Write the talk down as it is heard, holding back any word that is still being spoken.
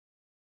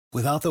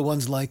Without the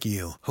ones like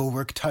you, who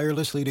work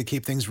tirelessly to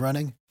keep things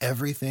running,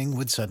 everything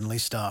would suddenly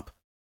stop.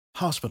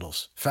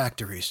 Hospitals,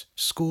 factories,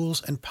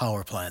 schools, and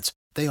power plants,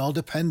 they all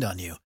depend on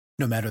you.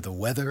 No matter the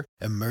weather,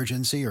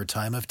 emergency, or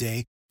time of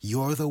day,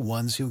 you're the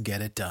ones who get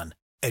it done.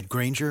 At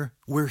Grainger,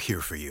 we're here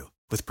for you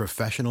with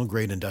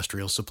professional-grade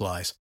industrial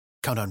supplies.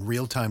 Count on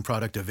real-time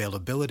product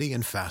availability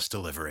and fast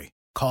delivery.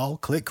 Call,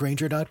 click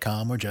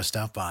Grainger.com, or just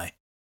stop by.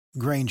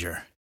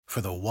 Grainger, for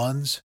the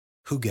ones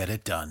who get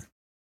it done.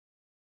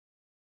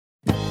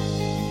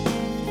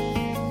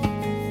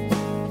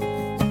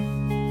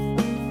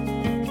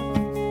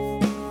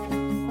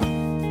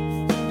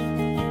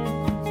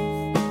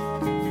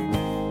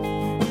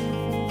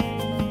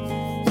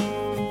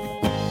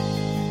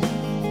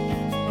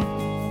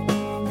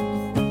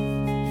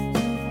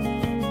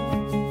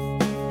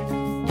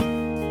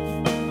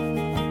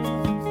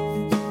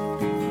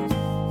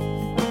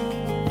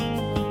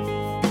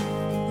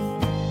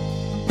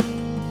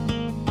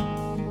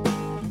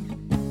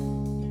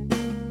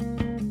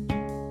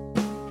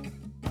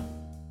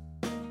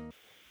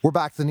 We're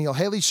back to the Neil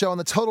Haley Show on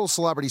the Total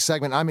Celebrity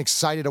segment. I'm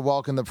excited to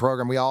welcome the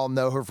program. We all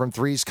know her from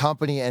Three's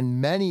Company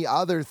and many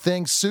other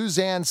things.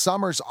 Suzanne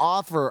Somers,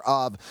 author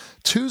of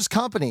Two's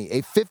Company,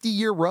 a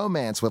 50-year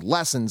romance with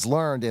lessons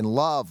learned in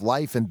love,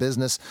 life, and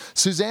business.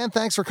 Suzanne,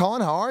 thanks for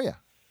calling. How are you?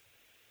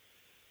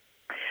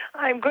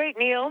 I'm great,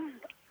 Neil.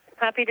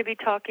 Happy to be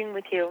talking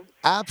with you.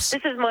 This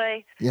is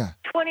my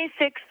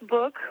 26th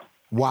book.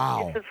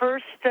 Wow. It's the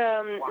first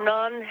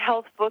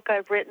non-health book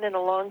I've written in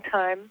a long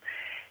time.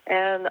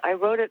 And I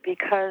wrote it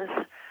because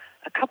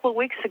a couple of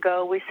weeks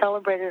ago we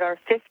celebrated our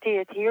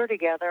 50th year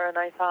together, and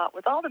I thought,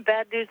 with all the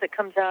bad news that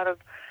comes out of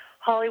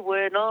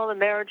Hollywood and all the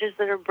marriages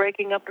that are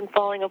breaking up and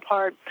falling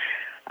apart,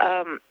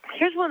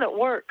 here's one that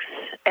works,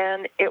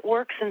 and it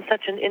works in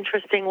such an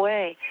interesting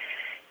way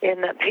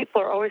in that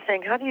people are always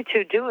saying, how do you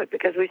two do it?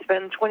 Because we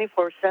spend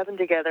 24/7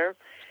 together.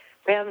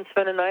 We haven't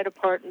spent a night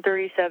apart in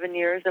 37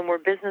 years, and we're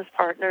business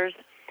partners,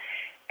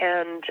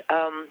 and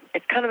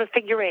it's kind of a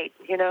figure eight,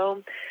 you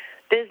know?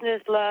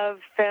 Business, love,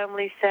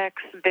 family,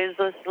 sex,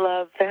 business,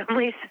 love,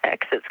 family,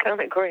 sex. It's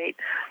kind of great.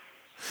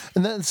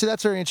 And then, see,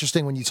 that's very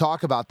interesting when you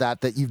talk about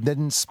that you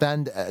didn't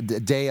spend a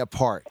day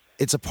apart.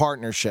 It's a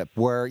partnership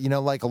where, you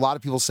know, like a lot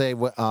of people say,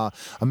 a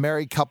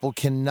married couple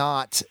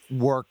cannot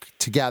work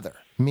together,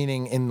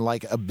 meaning in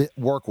like a bit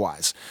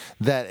work-wise,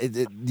 that,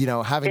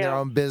 having their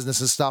own business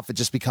and stuff,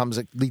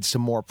 it leads to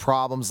more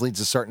problems, leads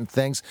to certain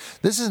things.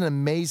 This is an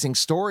amazing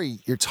story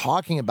you're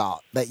talking about,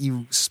 that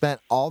you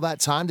spent all that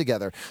time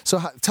together. So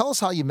tell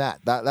us how you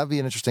met. That'd be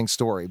an interesting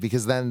story,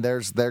 because then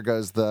there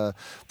goes the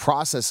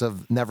process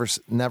of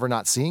never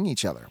not seeing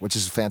each other, which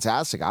is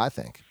fantastic, I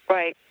think.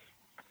 Right.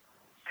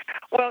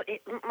 Well,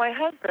 my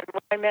husband,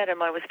 when I met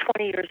him, I was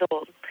 20 years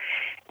old,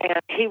 and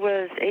he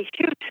was a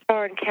huge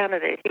star in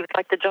Canada. He was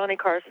like the Johnny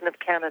Carson of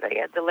Canada. He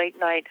had the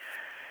late-night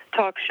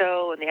talk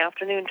show and the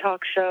afternoon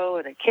talk show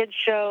and a kids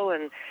show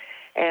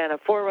and a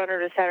forerunner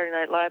to Saturday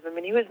Night Live. I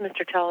mean, he was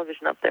Mr.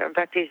 Television up there. In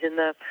fact, he's in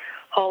the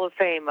Hall of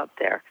Fame up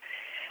there.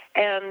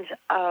 And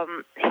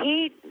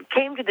he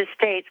came to the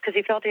States because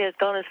he felt he had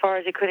gone as far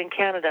as he could in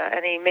Canada,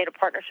 and he made a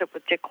partnership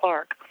with Dick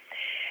Clark.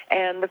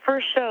 And the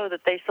first show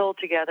that they sold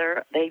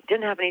together, they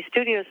didn't have any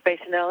studio space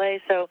in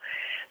L.A., so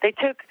they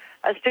took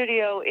a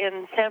studio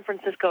in San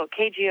Francisco,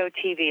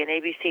 KGO-TV, an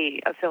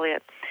ABC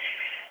affiliate,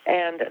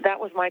 and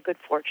that was my good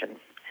fortune.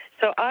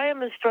 So I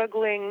am a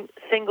struggling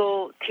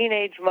single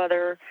teenage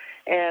mother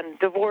and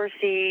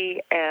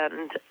divorcee,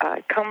 and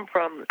I come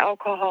from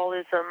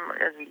alcoholism,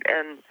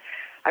 and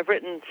I've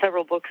written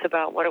several books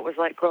about what it was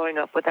like growing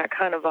up with that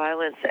kind of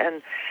violence,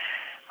 and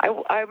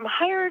I'm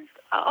hired.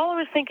 All I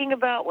was thinking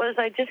about was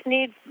I just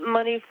need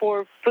money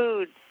for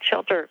food,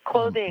 shelter,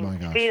 clothing,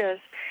 to feed us.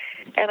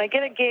 And I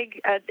get a gig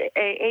at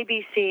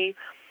ABC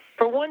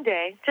for one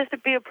day, just to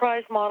be a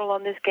prize model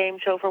on this game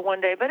show for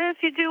one day. But if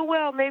you do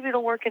well, maybe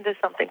it'll work into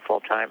something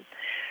full-time.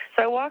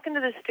 So I walk into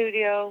the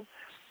studio,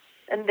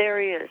 and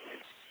there he is.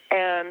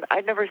 And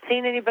I'd never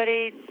seen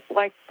anybody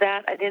like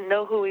that. I didn't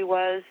know who he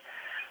was.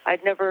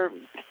 I'd never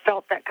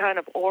felt that kind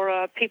of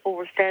aura. People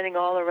were standing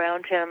all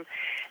around him.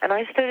 And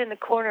I stood in the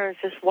corner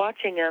just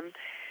watching him.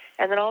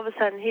 And then all of a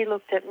sudden he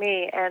looked at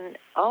me, and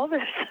all of a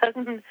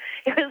sudden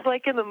it was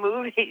like in the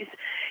movies.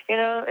 You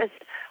know, it's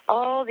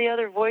all the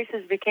other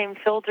voices became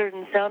filtered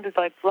and sounded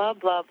like blah,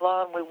 blah,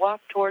 blah, and we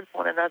walked towards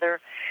one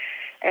another.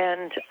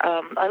 And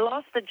I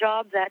lost the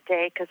job that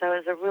day because I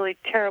was a really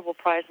terrible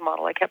prize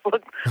model. I kept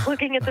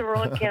looking at the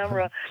wrong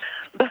camera.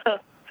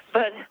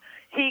 But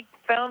he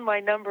found my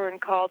number and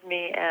called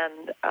me,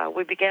 and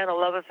we began a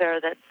love affair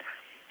that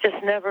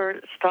just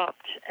never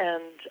stopped.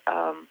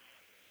 And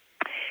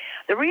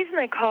the reason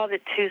I called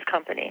it Two's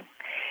Company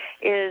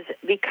is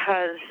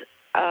because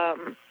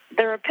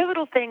there are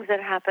pivotal things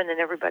that happen in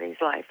everybody's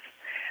life.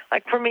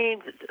 Like for me,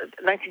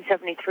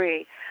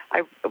 1973,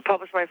 I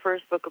published my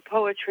first book of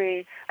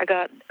poetry. I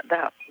got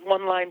that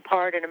one-line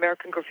part in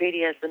American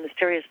Graffiti as the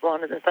mysterious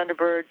blonde of the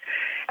Thunderbird,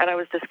 and I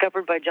was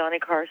discovered by Johnny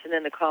Carson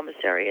in the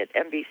commissary at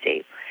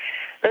NBC.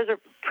 Those are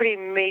pretty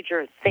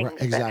major things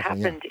that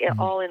happened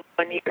all in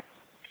 1 year.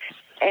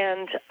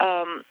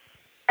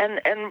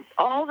 And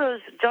all those,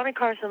 Johnny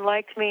Carson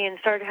liked me and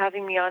started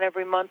having me on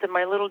every month, and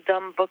my little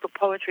dumb book of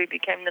poetry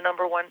became the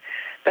number one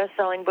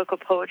best-selling book of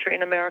poetry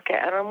in America.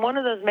 And on one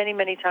of those many,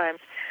 many times,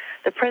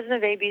 the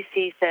president of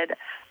ABC said,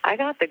 I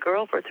got the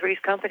girl for Three's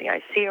Company.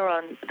 I see her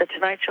on The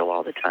Tonight Show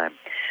all the time.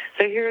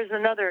 So here's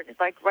another,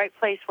 like, right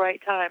place,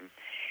 right time.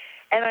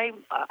 And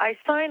I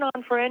sign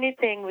on for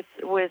anything with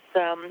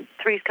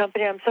Three's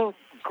Company. I'm so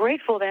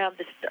grateful to have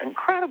this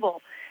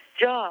incredible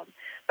job.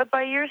 But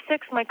by year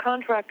 6, my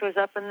contract was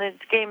up, and the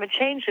game had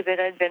changed a bit.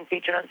 I'd been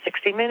featured on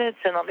 60 Minutes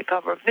and on the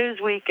cover of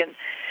Newsweek, and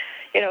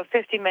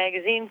 50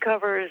 magazine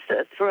covers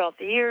throughout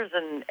the years,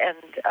 and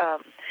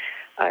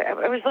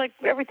I was like,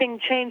 everything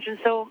changed, and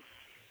so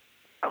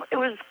it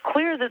was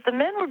clear that the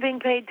men were being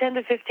paid 10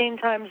 to 15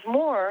 times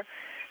more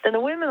than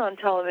the women on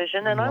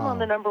television, and I'm on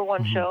the number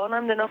one show, and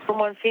I'm the number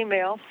one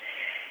female.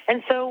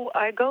 And so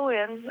I go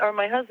in, or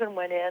my husband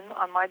went in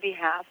on my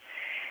behalf,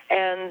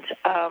 and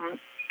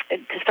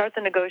to start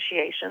the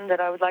negotiation that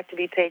I would like to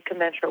be paid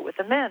commensurate with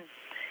the men.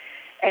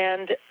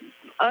 And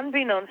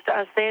unbeknownst to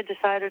us, they had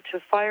decided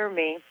to fire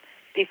me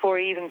before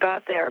he even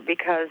got there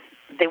because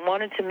they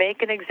wanted to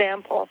make an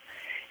example.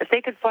 If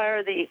they could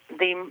fire the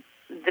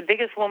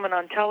biggest woman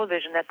on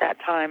television at that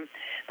time,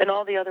 then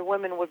all the other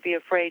women would be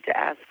afraid to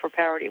ask for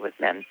parity with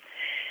men.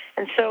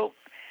 And so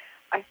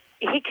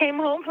he came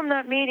home from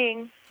that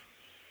meeting,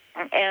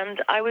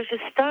 and I was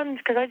just stunned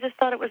because I just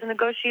thought it was a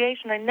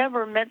negotiation. I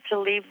never meant to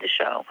leave the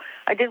show.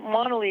 I didn't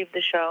want to leave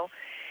the show.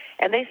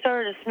 And they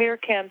started a smear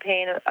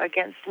campaign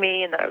against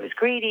me, and that I was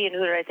greedy, and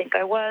who did I think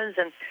I was,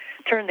 and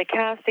turned the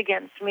cast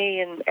against me,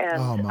 and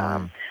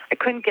I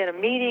couldn't get a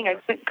meeting. I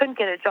couldn't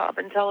get a job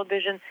in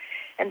television.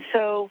 And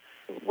so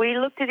we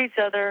looked at each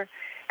other,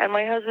 and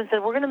my husband said,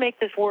 we're going to make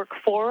this work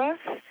for us.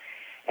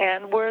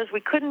 And whereas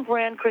we couldn't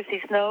brand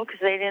Chrissy Snow because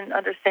they didn't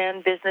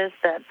understand business,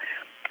 that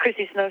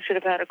Chrissy Snow should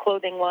have had a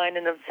clothing line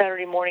in a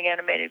Saturday morning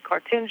animated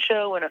cartoon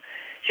show, and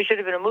she should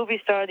have been a movie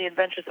star, The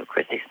Adventures of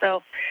Chrissy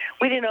Snow.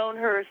 We didn't own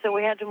her, so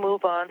we had to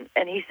move on.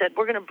 And he said,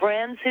 we're going to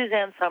brand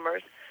Suzanne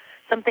Summers,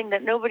 something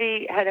that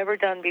nobody had ever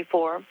done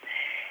before.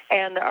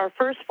 And our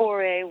first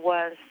foray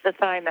was The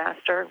Thigh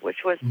Master,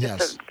 which was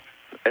just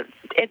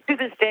to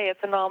this day, a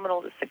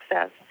phenomenal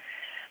success.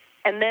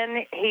 And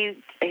then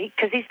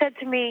because he said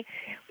to me,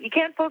 you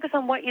can't focus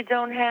on what you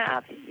don't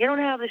have. You don't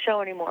have the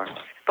show anymore.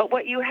 But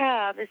what you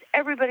have is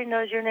everybody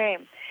knows your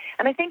name.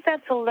 And I think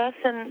that's a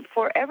lesson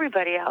for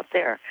everybody out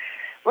there.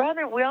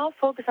 Rather, we all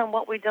focus on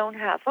what we don't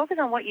have. Focus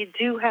on what you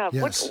do have.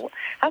 Yes.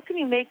 How can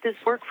you make this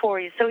work for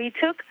you? So he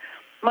took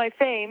my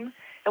fame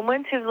and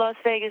went to Las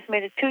Vegas,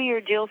 made a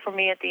 2-year deal for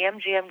me at the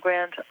MGM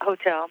Grand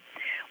Hotel.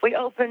 We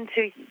opened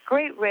to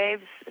great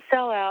raves,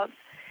 sellouts.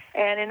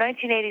 And in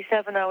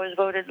 1987, I was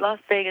voted Las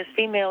Vegas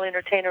Female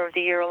Entertainer of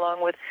the Year,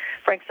 along with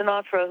Frank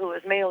Sinatra, who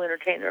was Male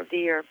Entertainer of the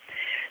Year.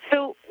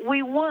 So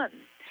we won.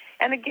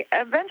 And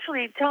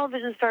eventually,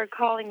 television started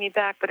calling me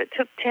back, but it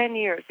took 10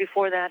 years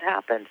before that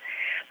happened.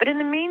 But in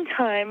the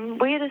meantime,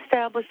 we had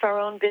established our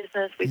own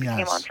business. We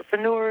became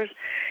entrepreneurs,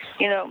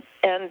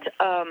 and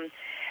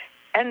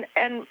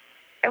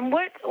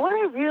what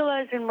I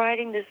realized in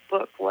writing this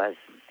book was,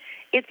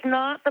 it's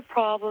not the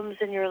problems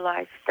in your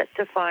life that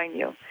define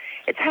you.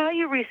 It's how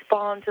you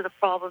respond to the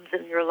problems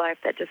in your life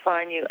that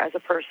define you as a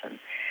person.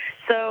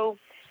 So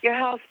your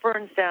house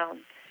burns down.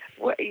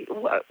 What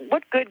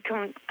good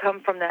can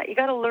come from that? You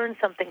got to learn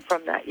something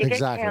from that. You get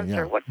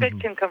cancer. What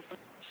good can come from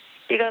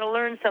that? You got to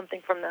learn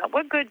something from that.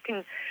 What good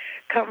can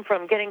come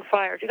from getting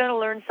fired? You got to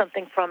learn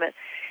something from it.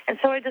 And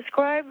so I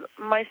describe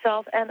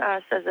myself and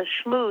us as a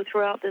shmoo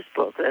throughout this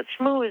book. That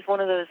shmoo is one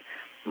of those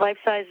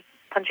life-size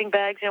punching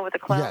bags, with a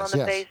clown on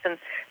the face and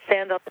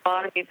sand on the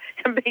bottom. You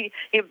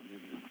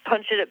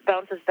punch it, it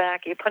bounces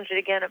back. You punch it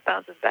again, it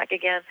bounces back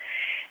again.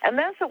 And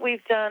that's what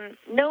we've done,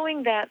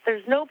 knowing that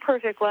there's no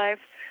perfect life,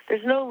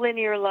 there's no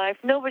linear life,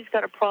 nobody's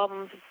got a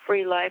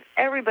problem-free life,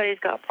 everybody's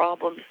got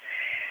problems.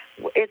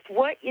 It's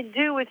what you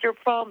do with your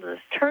problems,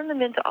 turn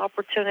them into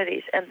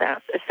opportunities, and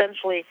that's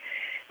essentially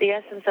the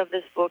essence of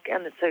this book,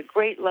 and it's a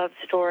great love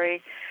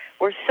story.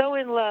 We're so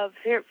in love,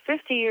 here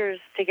 50 years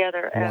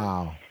together,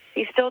 and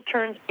he still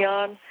turns me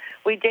on.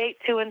 We date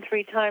 2 and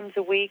 3 times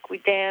a week, we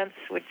dance,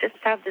 we just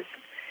have this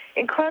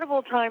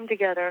incredible time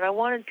together, and I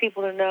wanted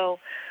people to know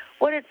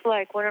what it's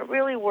like when it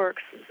really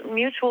works,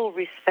 mutual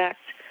respect.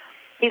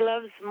 He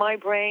loves my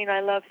brain, I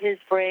love his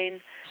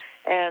brain,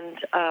 and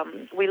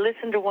we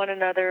listen to one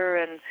another,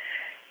 and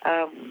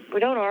we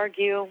don't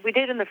argue. We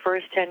did in the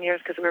first 10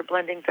 years because we were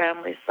blending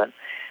families, but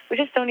we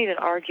just don't even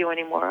argue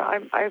anymore.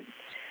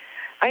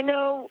 I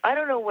know, I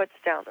don't know what's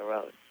down the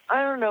road.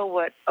 I don't know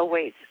what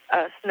awaits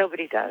us.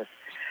 Nobody does.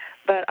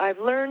 But I've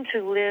learned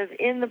to live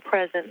in the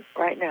present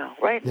right now.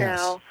 Right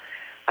now,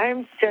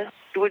 I'm just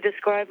would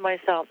describe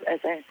myself as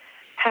a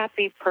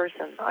happy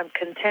person. I'm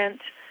content.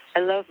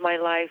 I love my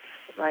life.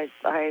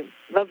 I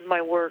love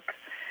my work.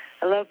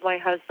 I love my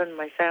husband,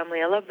 my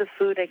family. I love the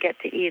food I get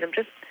to eat. I'm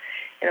just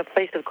in a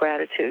place of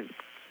gratitude.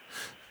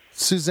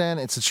 Suzanne,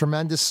 it's a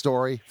tremendous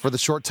story. For the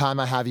short time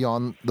I have you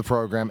on the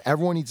program,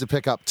 everyone needs to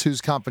pick up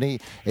Two's Company,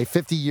 a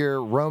 50-year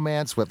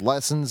romance with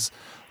lessons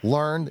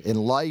learned in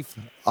life,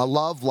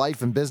 love,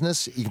 life, and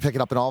business. You can pick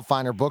it up in all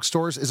finer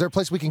bookstores. Is there a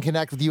place we can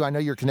connect with you? I know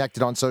you're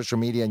connected on social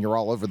media and you're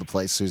all over the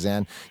place,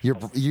 Suzanne. You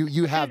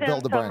have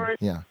built a brand.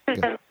 Yeah.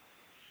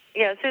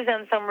 Yeah,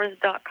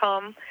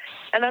 SuzanneSummers.com,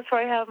 and that's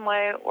where I have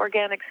my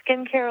organic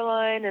skincare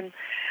line, and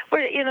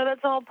that's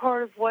all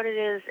part of what it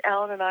is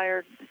Alan and I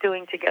are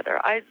doing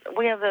together.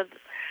 We have a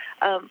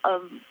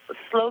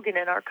slogan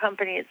in our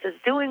company. It says,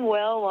 "Doing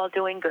well while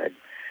doing good."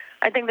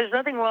 I think there's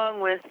nothing wrong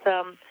with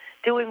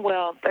doing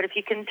well, but if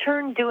you can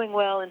turn doing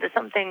well into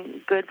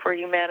something good for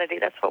humanity,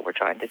 that's what we're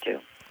trying to do.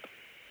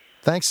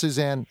 Thanks,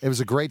 Suzanne. It was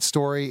a great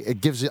story.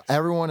 It gives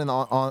everyone in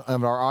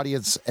our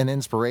audience an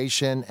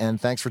inspiration,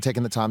 and thanks for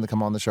taking the time to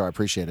come on the show. I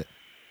appreciate it.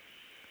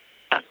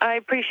 I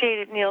appreciate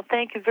it, Neil.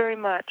 Thank you very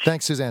much.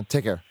 Thanks, Suzanne.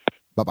 Take care.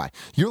 Bye-bye.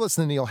 You're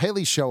listening to Neil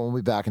Haley's show, and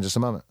we'll be back in just a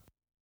moment.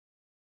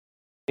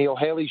 Neil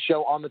Haley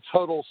show on the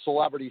Total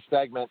Celebrity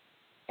segment,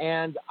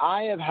 and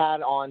I have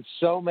had on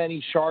so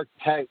many Shark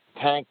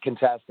Tank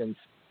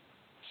contestants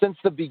since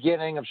the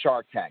beginning of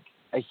Shark Tank.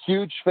 A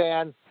huge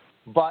fan,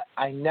 but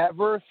I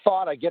never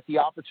thought I'd get the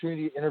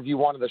opportunity to interview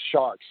one of the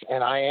Sharks,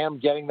 and I am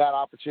getting that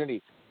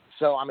opportunity.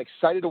 So I'm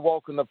excited to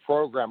welcome the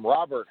program,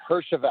 Robert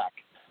Herjavec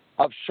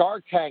of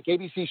Shark Tank,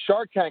 ABC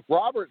Shark Tank.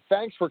 Robert,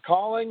 thanks for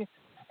calling.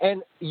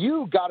 And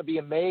you got to be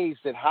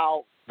amazed at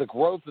how the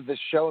growth of this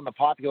show and the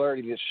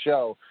popularity of this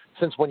show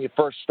since when you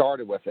first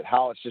started with it,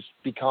 how it's just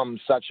become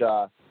such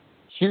a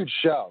huge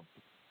show.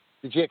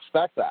 Did you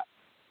expect that?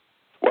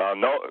 Well,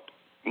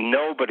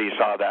 nobody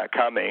saw that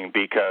coming,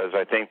 because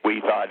I think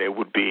we thought it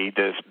would be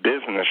this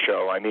business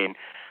show. I mean,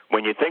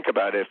 when you think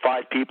about it,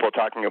 5 people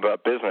talking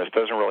about business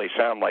doesn't really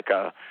sound like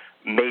a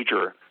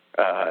major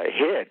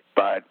hit,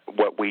 but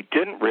what we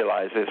didn't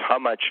realize is how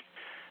much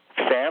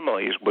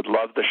families would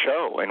love the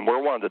show, and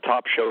we're one of the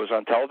top shows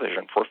on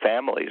television for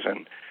families,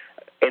 and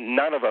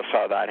none of us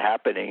saw that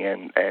happening,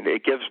 and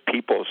it gives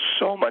people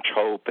so much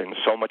hope and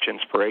so much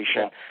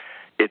inspiration.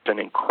 Yeah. It's an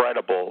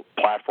incredible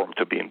platform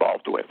to be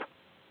involved with.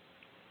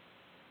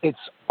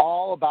 It's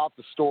all about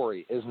the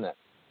story, isn't it?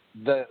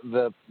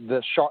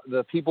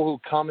 The people who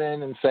come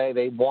in and say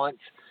they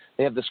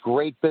have this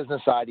great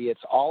business idea.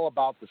 It's all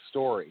about the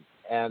story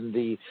and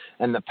the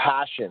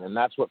passion, and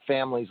that's what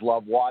families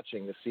love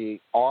watching, to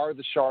see, are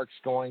the Sharks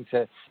going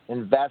to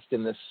invest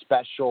in this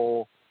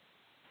special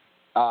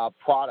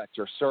product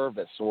or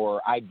service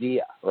or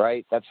idea,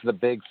 right? That's the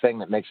big thing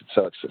that makes it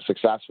so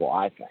successful,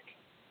 I think.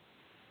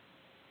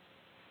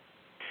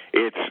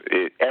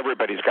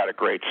 Everybody's got a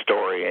great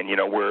story, and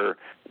we're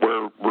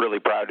really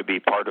proud to be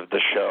part of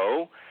the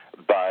show.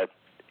 But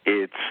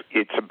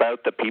it's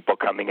about the people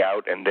coming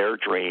out and their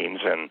dreams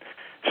and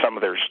some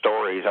of their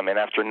stories. I mean,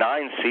 after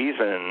 9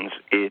 seasons,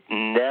 it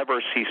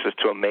never ceases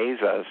to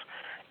amaze us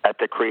at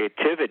the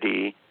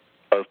creativity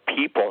of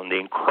people and the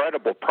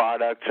incredible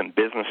products and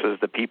businesses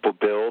that people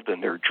build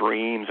and their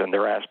dreams and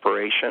their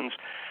aspirations.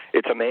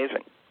 It's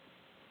amazing.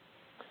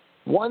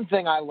 One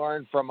thing I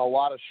learned from a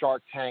lot of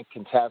Shark Tank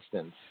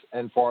contestants,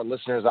 and for our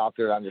listeners out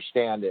there to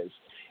understand, is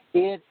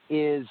it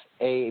is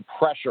a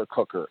pressure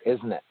cooker,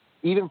 isn't it?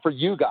 Even for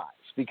you guys,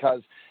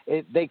 because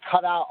they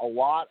cut out a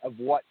lot of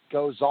what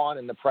goes on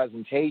in the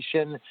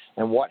presentation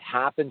and what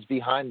happens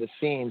behind the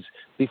scenes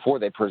before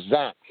they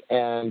present.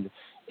 And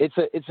it's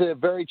a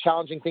very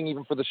challenging thing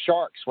even for the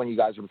Sharks when you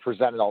guys are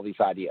presented all these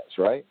ideas,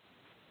 right?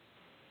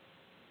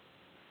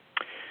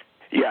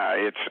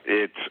 Yeah,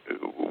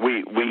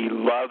 we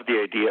love the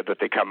idea that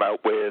they come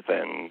out with,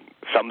 and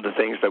some of the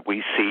things that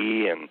we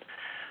see, and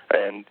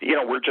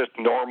we're just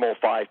normal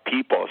 5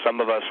 people.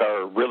 Some of us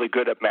are really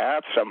good at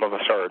math, some of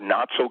us are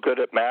not so good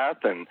at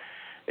math, and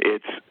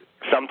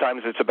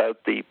sometimes it's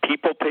about the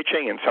people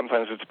pitching, and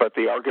sometimes it's about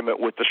the argument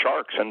with the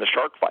Sharks and the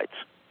shark fights.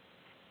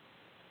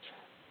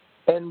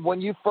 And when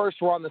you first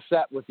were on the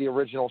set with the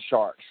original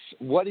Sharks,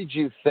 what did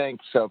you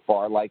think so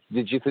far? Like,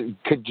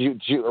 could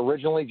you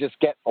originally just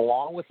get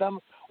along with them,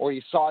 or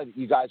you saw that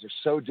you guys are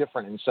so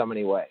different in so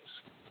many ways?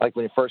 Like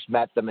when you first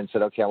met them and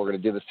said, okay, we're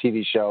going to do this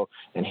TV show,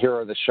 and here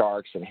are the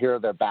Sharks, and here are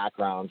their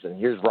backgrounds, and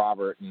here's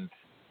Robert. And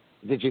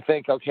did you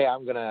think, okay,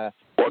 I'm going to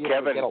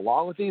get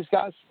along with these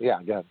guys?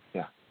 Yeah, go ahead.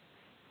 Yeah.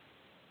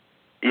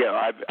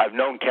 Yeah, I've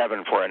known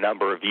Kevin for a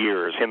number of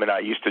years. Him and I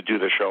used to do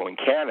the show in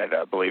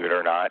Canada, believe it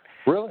or not.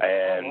 Really?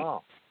 And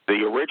wow.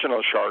 The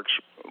original Sharks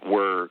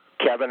were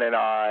Kevin and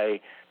I,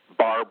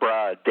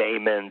 Barbara,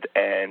 Damon,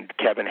 and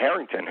Kevin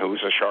Harrington, who was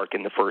a Shark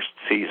in the first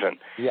season.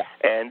 Yeah.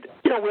 And,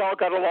 we all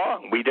got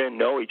along. We didn't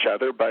know each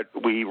other, but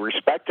we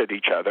respected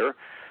each other.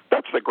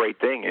 That's the great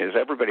thing, is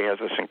everybody has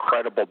this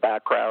incredible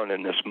background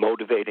and this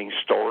motivating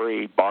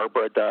story.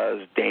 Barbara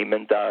does,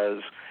 Damon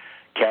does,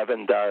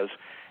 Kevin does.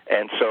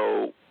 And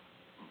so,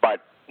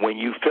 but when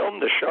you film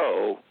the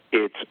show,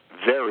 it's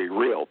very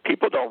real.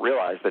 People don't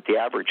realize that the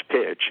average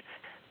pitch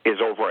is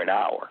over an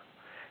hour.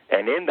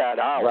 And in that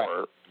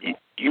hour, right,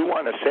 you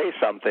want to say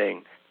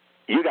something,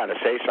 you got to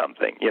say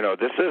something.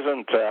 This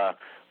isn't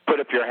put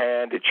up your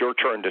hand, it's your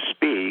turn to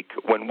speak.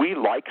 When we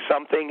like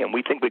something and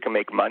we think we can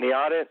make money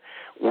on it,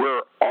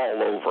 we're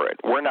all over it.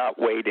 We're not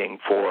waiting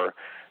for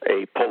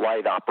a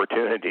polite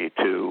opportunity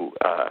to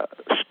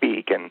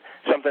speak. And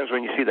sometimes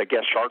when you see the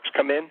guest sharks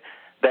come in,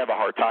 they have a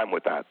hard time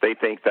with that. They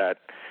think that,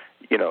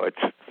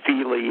 it's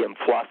feely and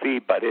fluffy,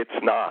 but it's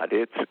not.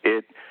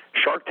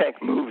 Shark Tank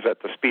moves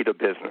at the speed of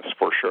business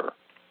for sure.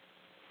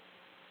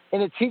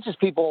 And it teaches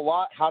people a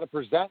lot how to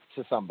present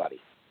to somebody.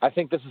 I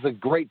think this is a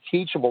great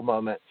teachable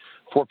moment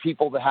for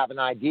people to have an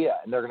idea,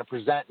 and they're going to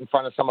present in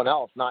front of someone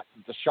else, not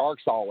the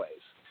sharks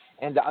always.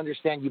 And to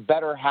understand you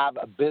better have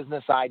a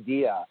business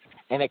idea,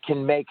 and it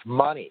can make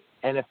money.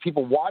 And if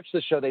people watch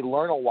the show, they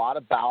learn a lot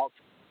about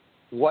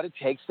what it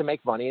takes to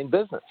make money in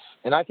business.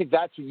 And I think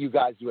that's what you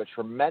guys do a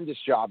tremendous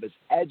job, is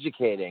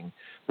educating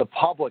the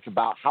public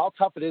about how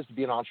tough it is to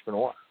be an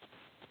entrepreneur.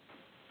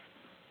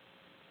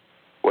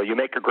 Well, you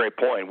make a great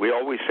point. We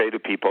always say to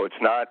people, it's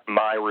not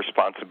my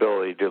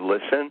responsibility to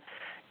listen.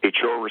 It's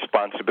your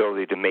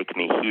responsibility to make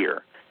me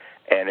hear.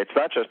 And it's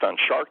not just on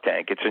Shark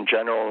Tank. It's in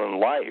general in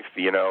life,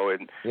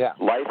 And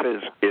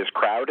life is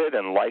crowded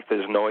and life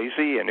is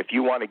noisy. And if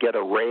you want to get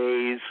a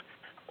raise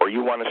or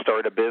you want to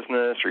start a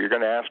business or you're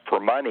going to ask for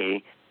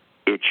money,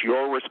 it's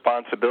your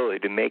responsibility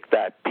to make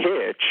that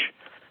pitch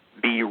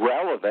be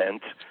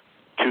relevant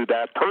to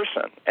that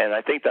person. And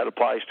I think that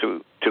applies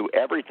to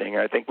everything.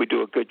 I think we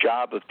do a good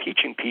job of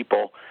teaching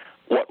people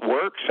what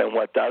works and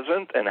what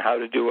doesn't and how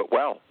to do it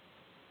well.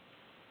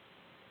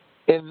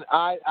 And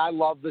I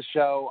love the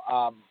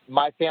show.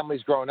 My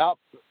family's grown up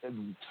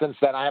since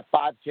then. I have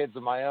 5 kids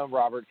of my own,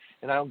 Robert,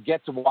 and I don't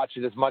get to watch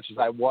it as much as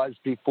I was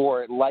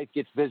before. Life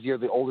gets busier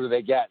the older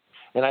they get.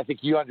 And I think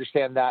you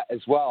understand that as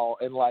well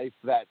in life,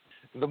 that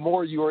the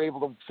more you are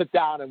able to sit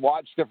down and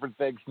watch different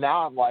things.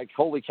 Now I'm like,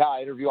 holy cow,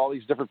 I interview all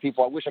these different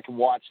people. I wish I could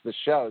watch the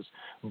shows.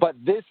 But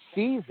this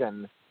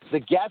season, the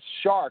guest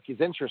shark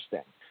is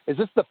interesting. Is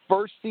this the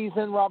first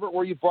season, Robert,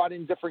 where you brought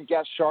in different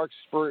guest sharks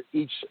for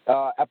each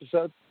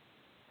episode,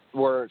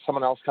 where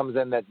someone else comes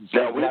in that's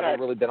never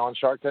really been on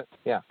Shark Tank?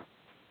 Yeah.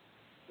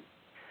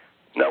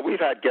 No, we've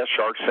had guest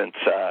sharks since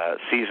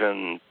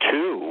season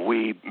 2.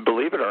 We,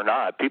 believe it or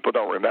not, people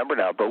don't remember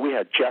now, but we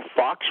had Jeff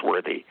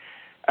Foxworthy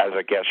as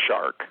a guest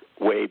shark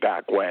way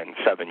back when,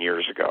 7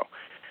 years ago.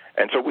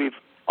 And so we've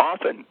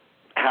often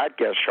had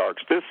guest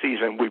sharks. This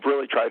season, we've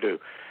really tried to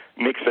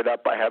mix it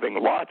up by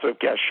having lots of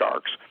guest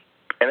sharks.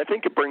 And I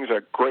think it brings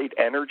a great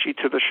energy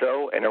to the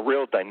show and a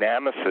real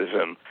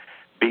dynamicism,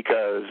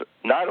 because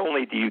not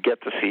only do you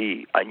get to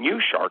see a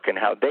new shark and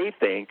how they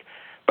think,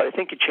 but I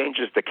think it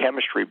changes the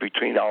chemistry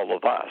between all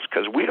of us,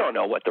 because we don't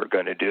know what they're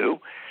going to do.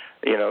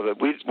 That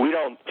we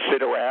don't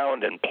sit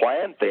around and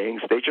plan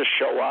things. They just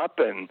show up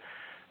and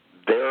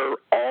they're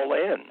all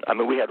in. I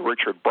mean, we had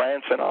Richard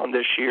Branson on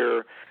this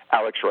year,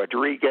 Alex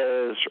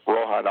Rodriguez,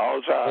 Rohan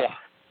Oza,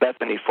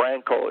 Bethany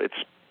Frankel.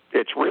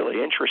 It's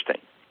really interesting.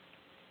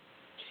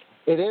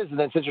 It is, and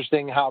it's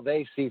interesting how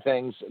they see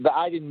things that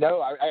I didn't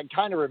know. I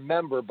kind of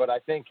remember, but I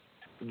think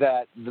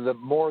that the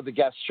more the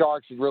guest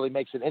sharks, it really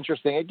makes it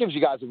interesting. It gives you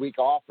guys a week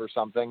off or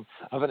something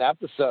of an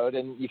episode,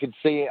 and you can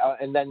see,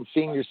 and then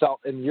seeing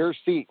yourself in your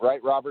seat,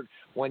 right, Robert?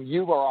 When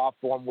you are off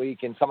 1 week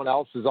and someone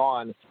else is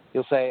on,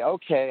 you'll say,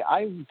 okay,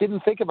 I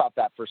didn't think about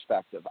that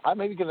perspective. I'm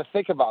maybe going to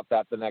think about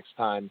that the next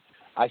time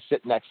I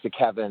sit next to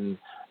Kevin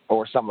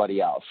or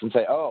somebody else and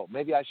say, oh,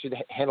 maybe I should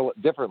handle it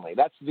differently.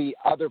 That's the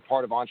other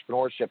part of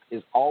entrepreneurship,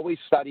 is always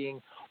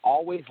studying,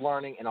 always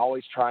learning, and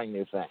always trying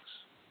new things.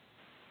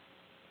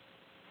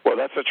 Well,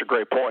 that's such a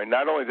great point.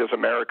 Not only does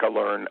America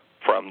learn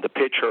from the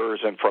pitchers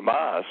and from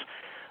us,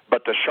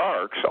 but the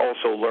sharks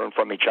also learn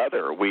from each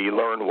other. We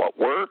learn what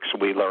works,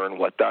 we learn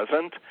what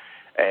doesn't,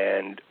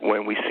 and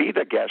when we see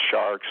the guest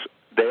sharks,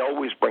 they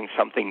always bring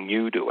something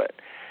new to it.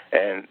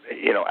 And,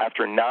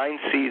 after 9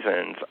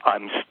 seasons,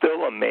 I'm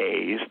still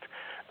amazed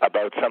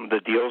about some of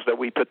the deals that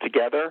we put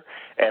together,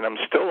 and I'm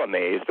still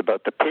amazed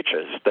about the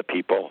pitches that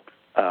people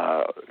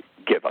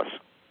give us.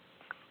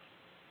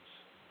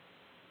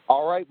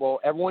 All right, well,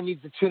 everyone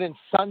needs to tune in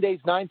Sundays,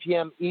 9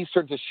 p.m.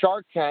 Eastern, to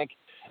Shark Tank.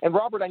 And,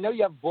 Robert, I know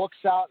you have books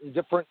out and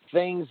different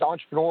things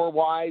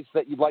entrepreneur-wise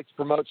that you'd like to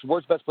promote. So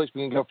where's the best place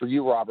we can go for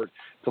you, Robert,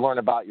 to learn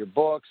about your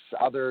books,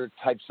 other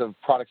types of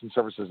products and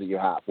services that you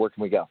have? Where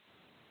can we go?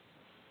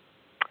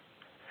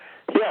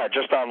 Yeah,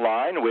 just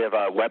online. We have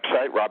a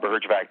website,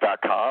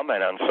 robertherjavec.com,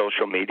 and on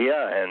social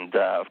media, and,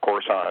 of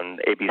course, on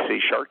ABC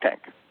Shark Tank.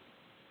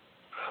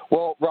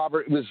 Well,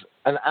 Robert, it was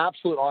an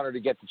absolute honor to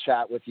get to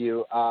chat with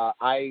you.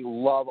 I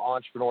love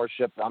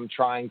entrepreneurship. I'm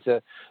trying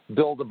to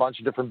build a bunch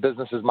of different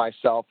businesses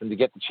myself, and to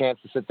get the chance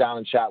to sit down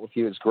and chat with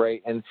you is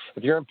great. And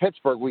if you're in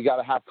Pittsburgh, we got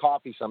to have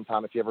coffee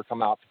sometime if you ever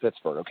come out to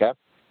Pittsburgh, okay?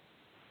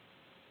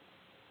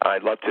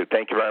 I'd love to.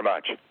 Thank you very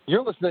much.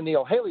 You're listening to The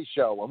Neil Haley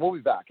Show, and we'll be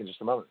back in just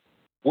a moment.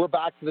 We're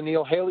back to The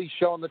Neil Haley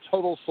Show on the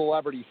Total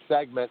Celebrity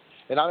segment,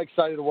 and I'm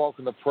excited to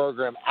welcome the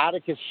program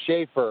Atticus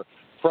Shaffer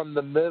from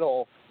the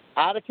Middle.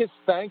 Atticus,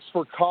 thanks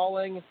for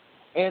calling.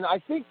 And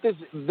I think this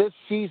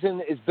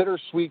season is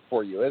bittersweet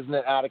for you, isn't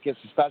it, Atticus?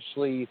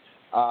 Especially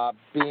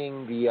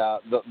being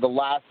the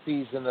last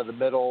season of the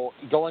middle,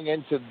 going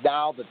into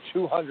now the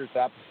 200th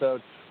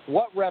episode.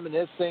 What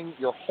reminiscing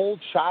your whole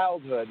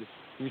childhood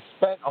you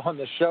spent on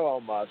the show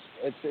almost.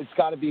 It's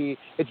got to be,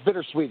 it's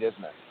bittersweet,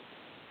 isn't it?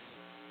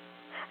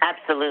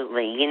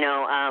 Absolutely.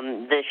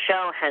 The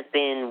show has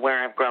been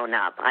where I've grown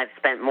up. I've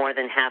spent more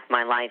than half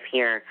my life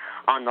here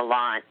on the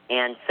lot,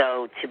 and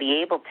so to be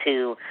able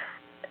to,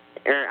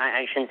 or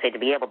I shouldn't say to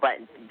be able, but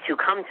to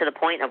come to the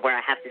point of where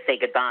I have to say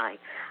goodbye,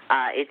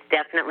 it's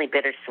definitely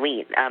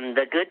bittersweet.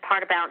 The good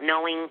part about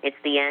knowing it's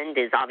the end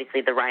is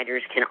obviously the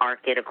writers can arc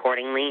it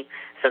accordingly,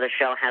 so the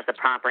show has a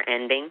proper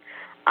ending.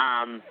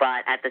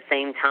 But at the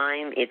same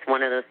time, it's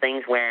one of those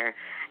things where,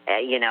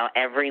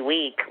 every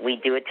week we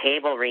do a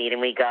table read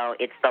and we go,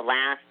 it's the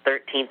last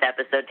 13th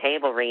episode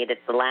table read, it's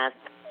the last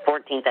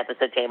 14th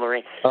episode table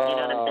read. You know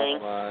what I'm saying?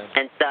 My.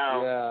 And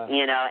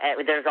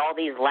so, there's all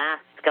these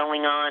lasts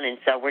going on, and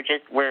so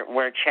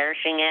we're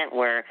cherishing it.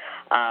 We're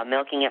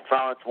milking it for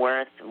all it's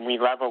worth. We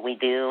love what we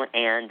do,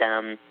 and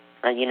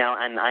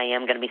I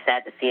am going to be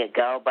sad to see it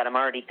go, but I'm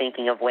already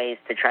thinking of ways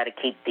to try to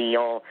keep the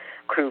old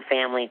crew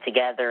family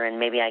together, and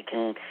maybe I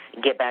can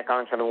get back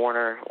onto the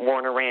Warner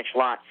Ranch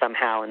lot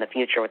somehow in the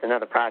future with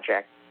another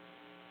project.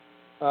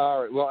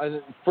 All right. Well,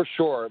 and for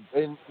sure.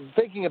 And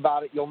thinking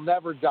about it, you'll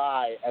never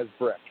die as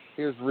Brick.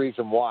 Here's the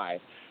reason why.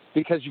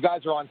 Because you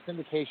guys are on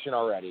syndication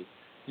already.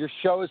 Your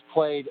show is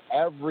played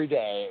every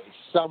day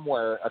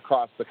somewhere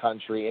across the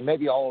country and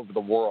maybe all over the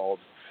world,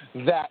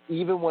 that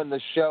even when the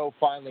show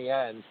finally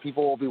ends,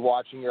 people will be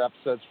watching your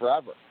episodes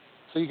forever.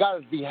 So you got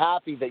to be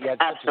happy that you had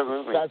such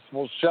a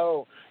successful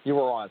show you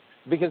were on.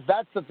 Because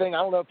that's the thing, I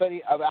don't know if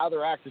any of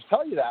other actors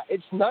tell you that.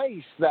 It's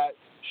nice that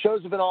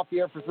shows have been off the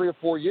air for 3 or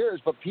 4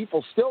 years, but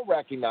people still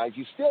recognize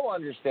you, still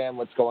understand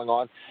what's going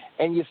on,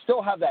 and you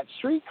still have that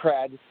street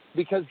cred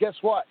because guess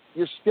what?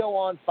 You're still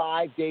on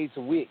 5 days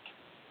a week.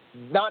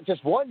 Not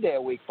just 1 day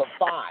a week, but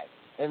 5.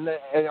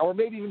 Or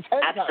maybe even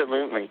 10 times.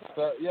 Absolutely.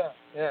 So,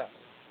 yeah.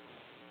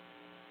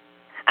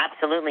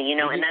 Absolutely,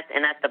 and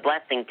that's the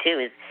blessing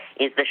too.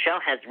 Is the show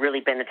has really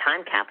been a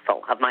time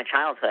capsule of my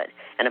childhood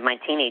and of my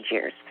teenage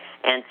years,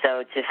 and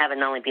so to have it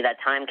not only be that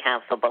time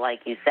capsule, but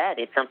like you said,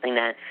 it's something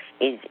that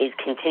is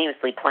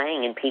continuously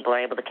playing and people are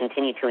able to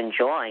continue to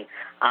enjoy.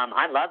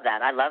 I love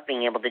that. I love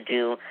being able to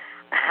do.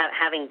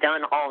 Having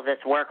done all of this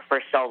work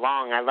for so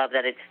long, I love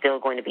that it's still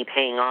going to be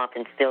paying off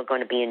and still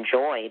going to be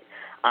enjoyed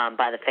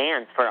by the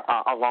fans for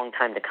a long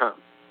time to come.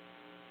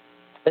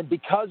 And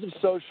because of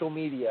social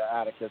media,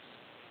 Atticus,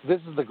 this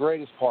is the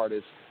greatest part,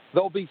 is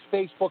there'll be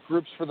Facebook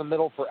groups for the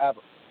middle forever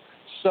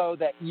so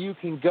that you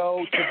can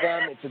go to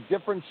them. It's a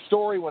different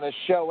story when a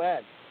show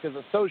ends because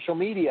of social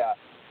media.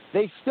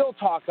 They still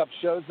talk up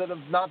shows that have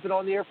not been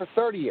on the air for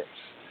 30 years.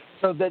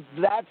 So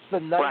that's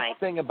the nice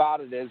thing about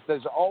it, is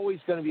there's always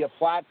going to be a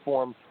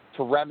platform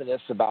to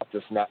reminisce about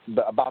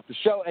about the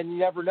show, and you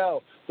never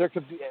know. There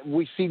could be.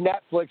 We see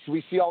Netflix,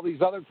 we see all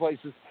these other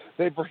places.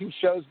 They bring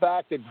shows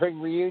back, they bring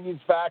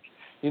reunions back.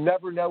 You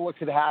never know what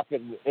could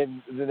happen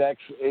in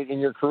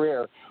your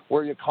career,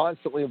 where you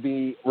constantly will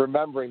be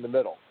remembering the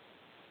middle.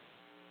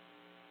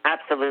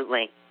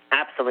 Absolutely.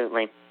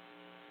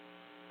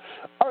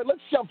 All right, let's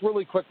jump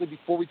really quickly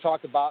before we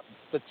talk about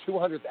the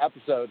 200th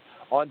episode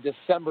on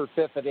December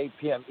 5th at 8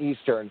 p.m.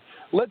 Eastern.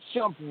 Let's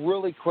jump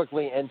really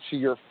quickly into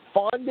your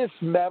fondest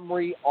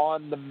memory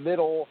on the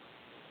middle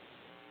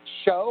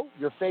show,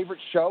 your favorite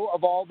show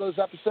of all those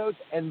episodes,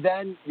 and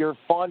then your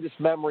fondest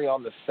memory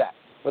on the set.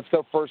 Let's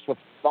go first with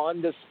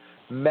fondest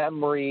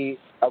memory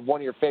of one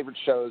of your favorite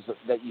shows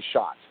that you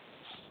shot.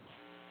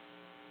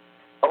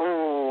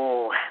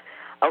 Oh,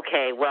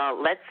 okay.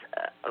 Well, let's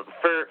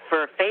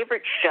for a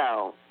favorite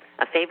show,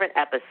 a favorite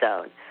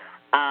episode.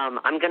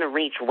 I'm going to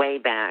reach way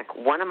back.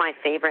 One of my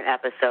favorite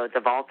episodes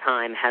of all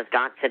time has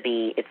got to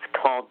be. It's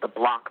called The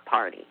Block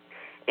Party,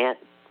 and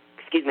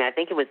I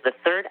think it was the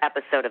 3rd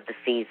episode of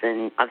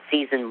season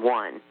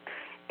 1.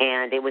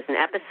 And it was an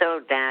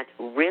episode that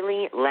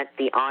really let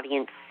the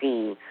audience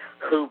see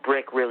who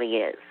Brick really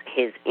is,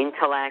 his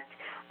intellect,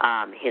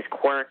 his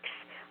quirks,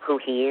 who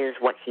he is,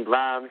 what he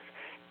loves.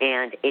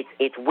 And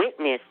it's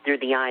witnessed through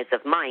the eyes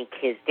of Mike,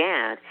 his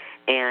dad.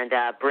 And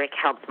Brick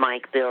helps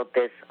Mike build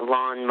this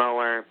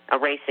lawnmower, a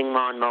racing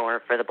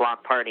lawnmower for the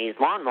Block Party's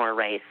lawnmower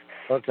race.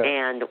 Okay.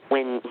 And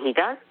when he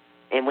does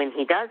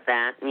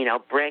that,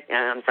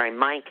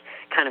 Mike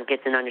kind of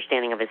gets an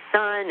understanding of his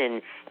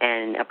son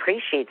and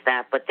appreciates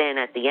that. But then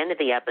at the end of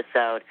the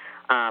episode,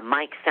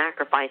 Mike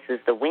sacrifices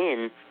the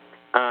win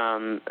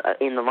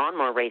in the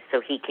lawnmower race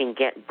so he can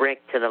get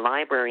Brick to the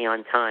library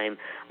on time,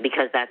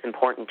 because that's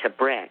important to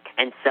Brick.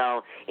 And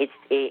so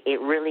it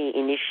really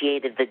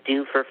initiated the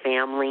do for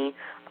family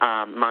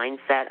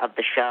mindset of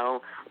the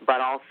show, but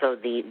also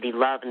the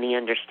love and the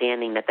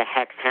understanding that the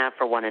Hex have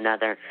for one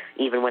another,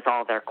 even with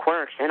all their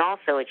quirks. And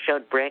also it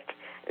showed Brick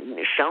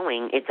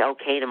showing it's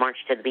okay to march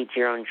to the beat to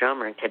your own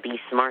drummer, to be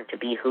smart, to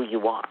be who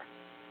you are.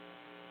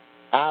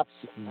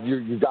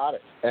 You got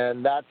it.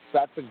 And that's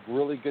a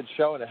really good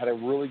show, and it had a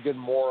really good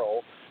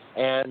moral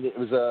and it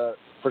was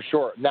for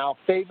sure. Now,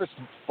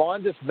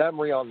 fondest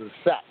memory on the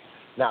set.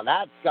 Now,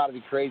 that's got to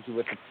be crazy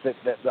with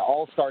the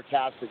all-star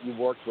cast that you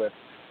worked with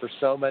for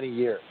so many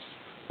years.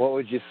 What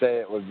would you say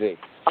it would be?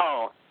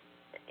 Oh,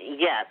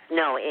 yes.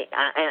 No,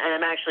 and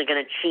I'm actually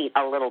going to cheat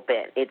a little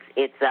bit.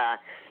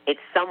 It's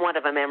somewhat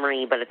of a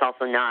memory, but it's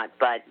also not.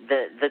 But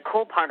the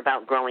cool part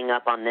about growing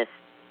up on this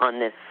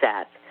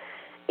set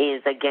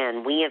is,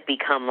 again, we have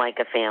become like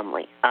a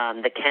family.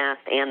 The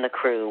cast and the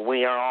crew,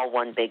 we are all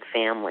one big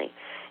family.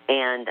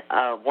 And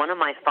one of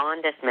my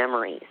fondest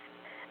memories,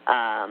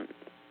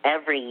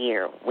 every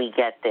year we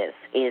get this,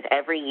 is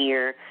every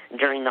year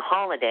during the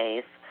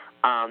holidays,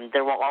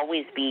 there will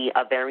always be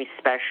a very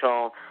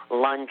special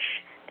lunch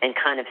and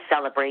kind of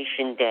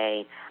celebration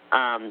day,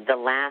 the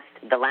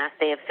last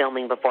day of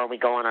filming before we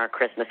go on our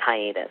Christmas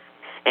hiatus.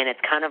 And it's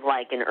kind of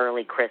like an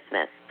early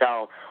Christmas.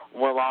 So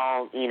we'll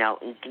all,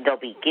 there'll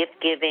be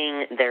gift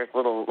giving. There's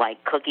little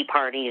like cookie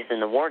parties in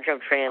the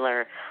wardrobe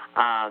trailer.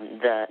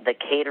 The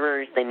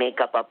caterers, they make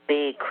up a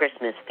big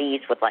Christmas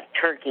feast with like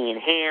turkey and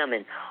ham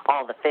and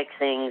all the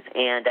fixings.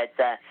 And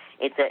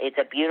it's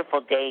a beautiful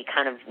day,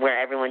 kind of where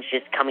everyone's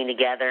just coming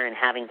together and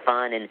having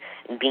fun and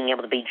being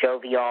able to be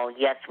jovial.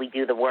 Yes, we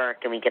do the work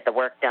and we get the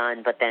work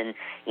done, but then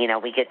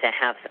we get to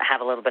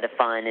have a little bit of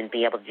fun and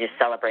be able to just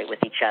celebrate with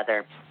each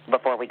other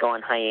before we go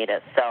on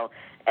hiatus. So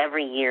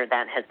every year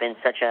that has been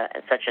such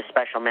a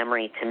special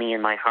memory to me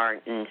in my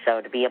heart, and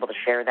so to be able to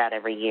share that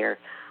every year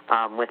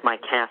with my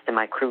cast and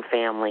my crew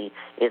family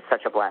is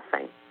such a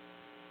blessing.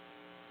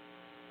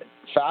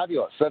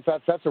 Fabulous.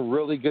 That's a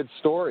really good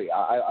story.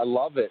 I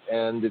love it,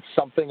 and it's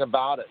something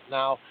about it.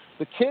 Now,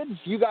 the kids,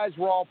 you guys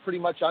were all pretty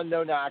much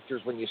unknown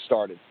actors when you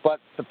started, but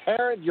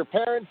your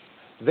parents,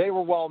 they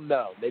were well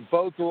known. They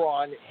both were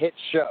on hit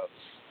shows.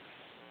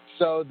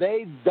 So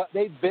they've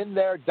been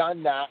there,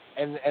 done that,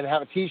 and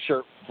have a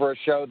T-shirt for a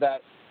show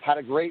that had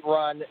a great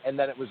run, and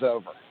then it was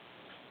over.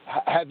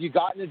 Have you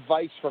gotten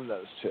advice from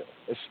those two,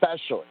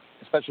 especially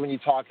when you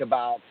talk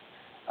about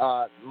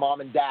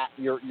mom and dad,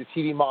 your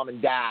TV mom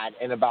and dad,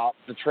 and about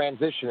the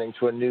transitioning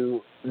to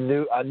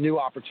new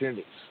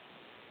opportunities?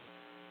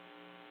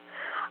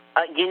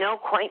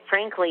 Quite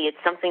frankly, it's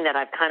something that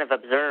I've kind of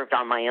observed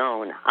on my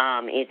own.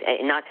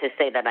 Not to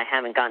say that I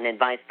haven't gotten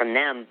advice from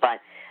them, but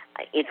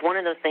it's one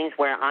of those things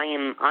where I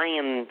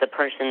am the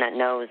person that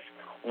knows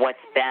what's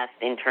best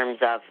in terms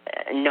of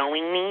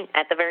knowing me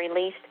at the very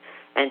least.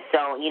 And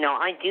so,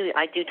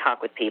 I do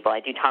talk with people. I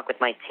do talk with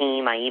my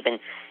team. I even,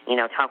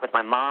 talk with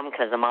my mom,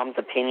 because a mom's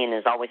opinion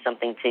is always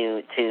something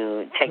to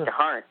take to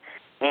heart.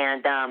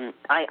 And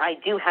I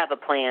do have a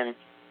plan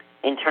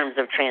in terms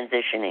of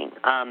transitioning.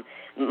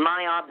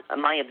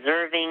 My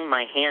observing,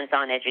 my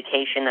hands-on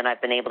education that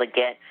I've been able to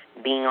get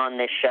being on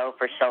this show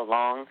for so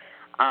long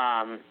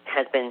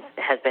has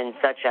been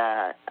such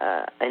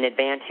an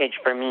advantage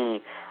for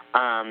me.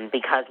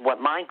 Because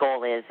what my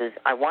goal is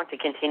I want to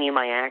continue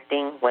my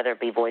acting, whether it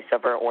be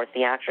voiceover or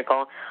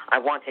theatrical. I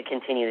want to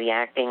continue the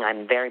acting.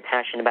 I'm very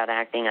passionate about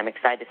acting. I'm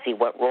excited to see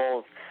what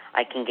roles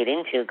I can get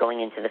into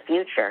going into the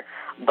future.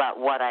 But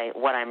what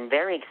I'm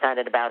very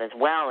excited about as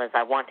well is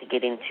I want to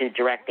get into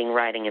directing,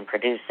 writing, and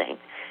producing.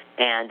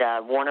 And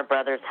Warner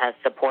Brothers has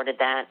supported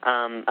that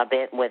a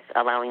bit with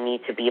allowing me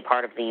to be a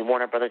part of the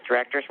Warner Brothers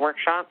Directors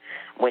Workshop,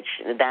 which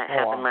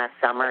happened last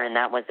summer, and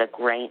that was a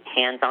great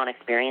hands-on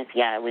experience.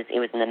 Yeah, it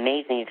was an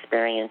amazing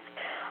experience,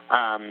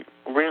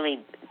 really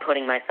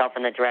putting myself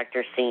in the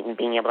director's seat and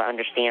being able to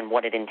understand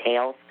what it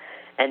entails.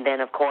 And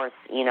then, of course,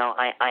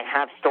 I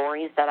have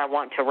stories that I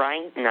want to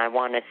write and I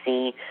want to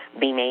see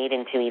be made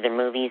into either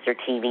movies or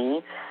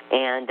TV.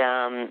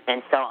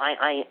 And so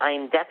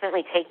I'm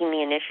definitely taking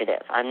the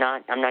initiative. I'm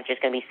not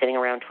just going to be sitting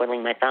around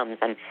twiddling my thumbs.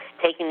 I'm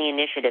taking the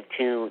initiative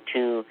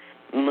to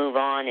move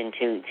on and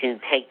to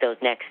take those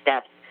next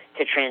steps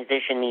to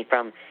transition me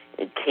from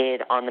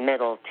kid on the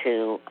middle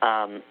to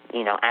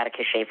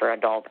Atticus Shaffer,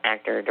 adult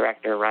actor,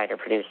 director, writer,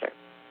 producer.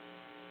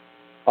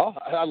 Oh,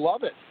 I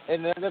love it,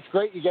 and that's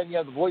great. You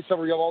have the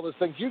voiceover, you have all those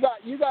things. You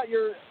got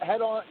your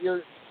head on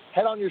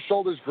your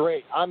shoulders.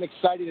 Great. I'm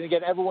excited, and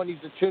again, everyone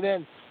needs to tune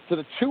in to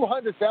the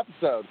 200th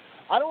episode.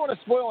 I don't want to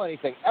spoil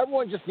anything.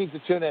 Everyone just needs to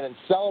tune in and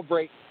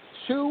celebrate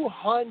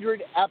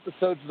 200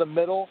 episodes of The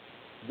Middle,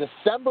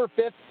 December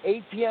 5th,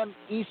 8 p.m.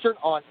 Eastern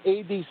on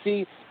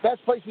ABC.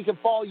 Best place we can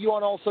follow you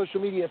on all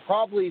social media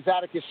probably is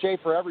Atticus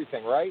Shaffer,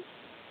 everything, right?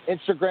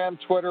 Instagram,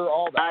 Twitter,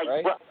 all that,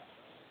 right? Well,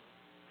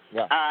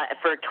 yeah.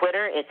 For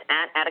Twitter, it's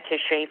at Atticus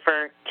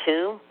Shaffer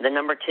 2, the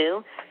number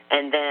 2.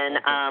 And then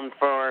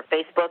for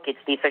Facebook, it's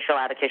the official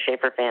Atticus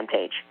Shaffer fan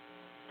page.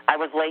 I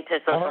was late to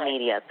social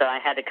media, so I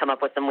had to come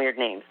up with some weird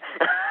names.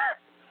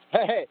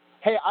 Hey,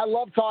 I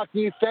love talking to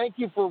you. Thank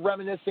you for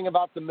reminiscing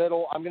about The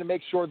Middle. I'm going to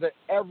make sure that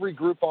every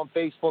group on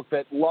Facebook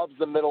that loves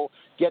The Middle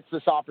gets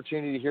this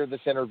opportunity to hear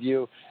this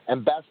interview.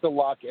 And best of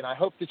luck. And I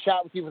hope to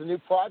chat with you with a new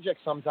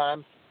project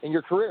sometime in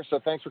your career. So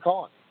thanks for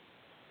calling.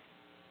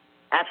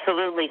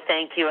 Absolutely.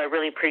 Thank you. I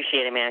really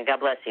appreciate it, man. God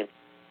bless you.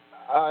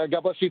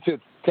 God bless you, too.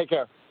 Take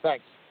care.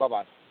 Thanks.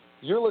 Bye-bye.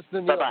 You're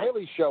listening to the Bye-bye.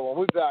 Haley Show.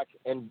 We'll be back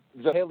and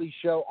the Haley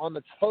Show on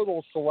the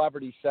Total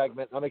Celebrity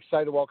segment. I'm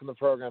excited to welcome the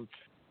program.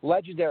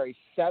 Legendary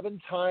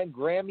 7-time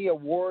Grammy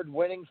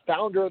Award-winning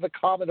founder of the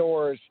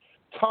Commodores,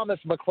 Thomas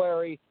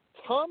McClary.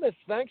 Thomas,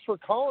 thanks for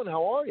calling.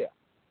 How are you?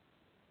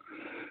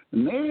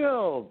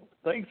 Neil,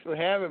 thanks for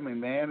having me,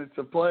 man. It's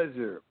a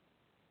pleasure.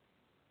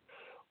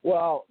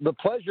 Well, the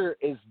pleasure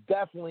is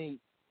definitely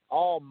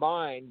all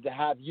mine to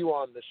have you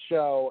on the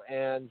show.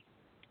 And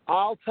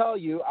I'll tell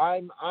you,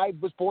 I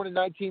was born in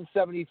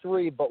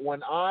 1973, but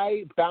when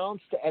I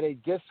bounced at a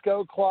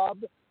disco club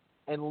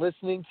and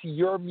listening to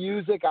your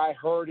music, I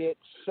heard it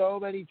so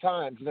many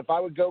times. And if I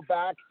would go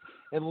back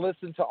and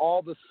listen to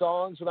all the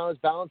songs when I was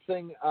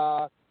bouncing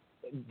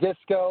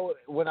disco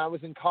when I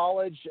was in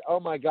college, oh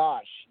my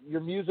gosh,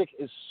 your music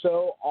is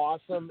so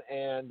awesome.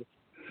 And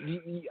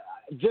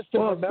just to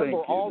remember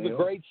all the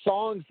great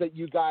songs that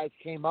you guys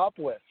came up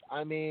with.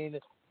 I mean,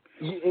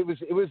 it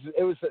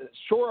was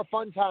sure a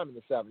fun time in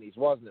the 70s,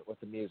 wasn't it, with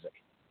the music?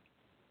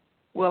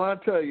 Well, I'll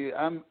tell you,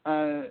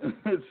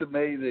 it's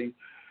amazing.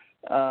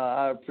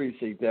 I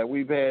appreciate that.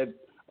 We've had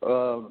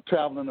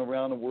traveling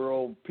around the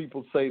world,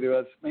 people say to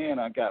us, man,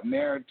 I got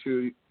married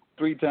to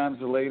 3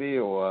 times a lady,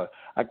 or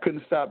I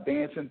couldn't stop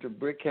dancing to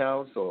Brick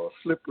House, or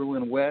Slippery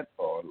When Wet,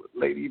 or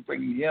Lady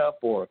Bring Me Up,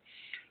 or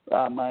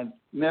my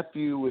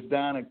nephew was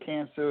dying of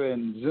cancer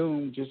and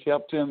Zoom just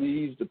helped him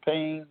ease the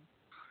pain.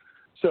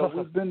 So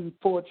we've been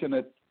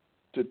fortunate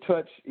to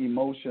touch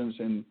emotions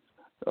and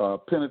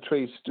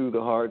penetrate through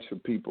the hearts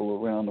of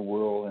people around the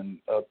world. And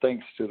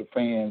thanks to the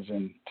fans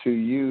and to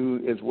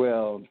you as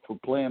well for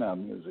playing our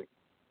music.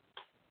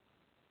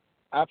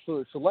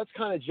 Absolutely. So let's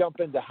kind of jump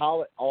into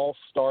how it all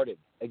started.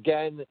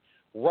 Again,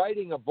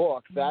 writing a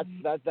book, that's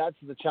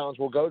the challenge.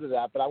 We'll go to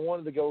that. But I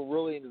wanted to go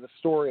really into the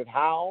story of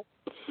how,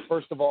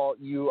 first of all,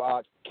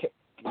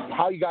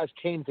 how you guys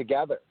came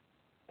together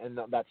and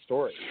that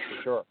story,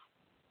 for sure.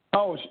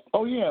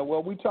 Oh yeah.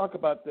 Well, we talk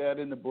about that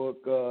in the book,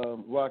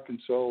 Rock and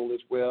Soul as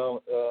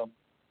well.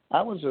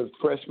 I was a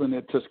freshman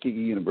at Tuskegee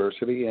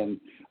University, and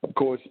of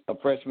course, a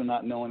freshman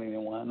not knowing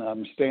anyone.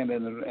 I'm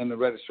standing in the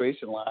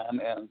registration line,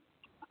 and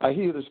I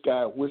hear this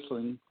guy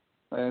whistling,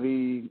 and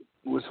he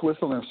was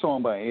whistling a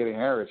song by Eddie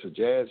Harris, a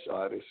jazz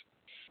artist.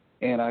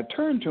 And I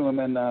turned to him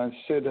and I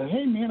said,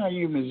 "Hey man, are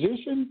you a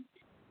musician?"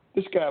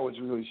 This guy was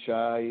really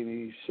shy, and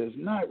he says,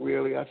 "Not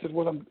really." I said,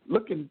 "Well, I'm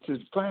looking to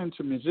find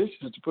some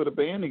musicians to put a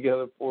band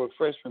together for a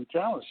freshman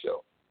talent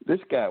show." This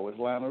guy was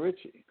Lionel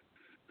Richie.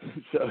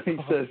 So he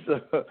says,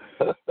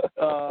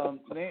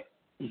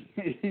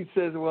 he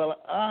says, "Well,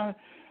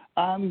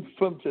 I'm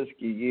from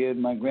Tuskegee,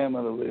 and my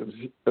grandmother lives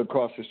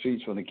across the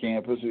street from the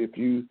campus. If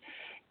you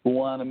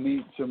want to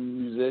meet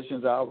some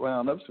musicians, I'll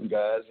round up some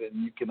guys,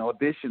 and you can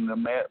audition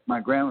them at my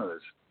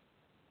grandmother's."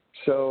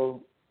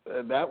 So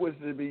that was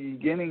the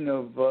beginning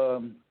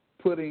of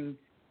putting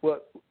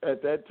what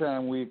at that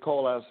time we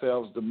call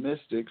ourselves the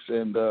Mystics,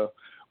 and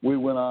we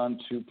went on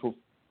to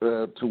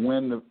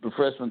win the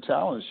freshman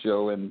talent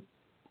show. And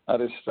I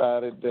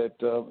decided that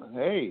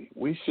hey,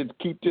 we should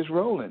keep this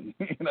rolling,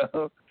 you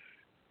know.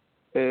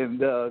 And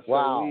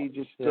so we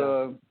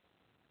just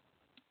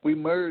we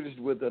merged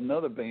with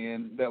another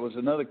band that was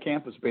another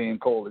campus band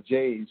called the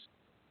Jays,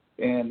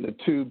 and the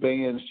two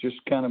bands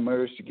just kind of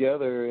merged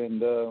together, and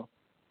no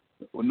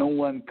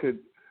one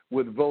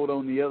would vote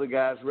on the other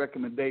guy's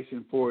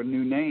recommendation for a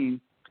new name.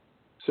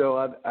 So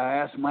I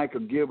asked Michael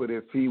Gilbert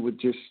if he would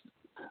just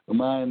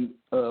mind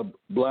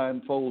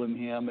blindfolding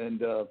him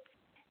and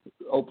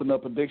open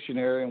up a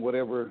dictionary, and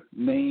whatever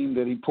name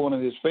that he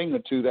pointed his finger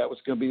to, that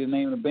was going to be the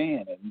name of the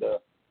band. And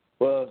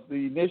well,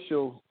 the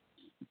initial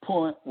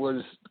point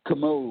was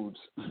Commodores.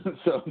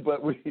 So,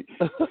 but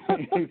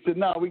he said,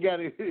 "No, we got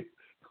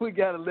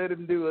to let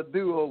him do a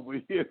do-over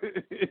here."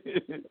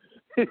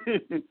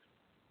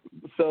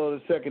 So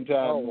the second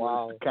time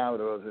was the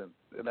Commodores,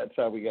 and that's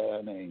how we got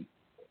our name.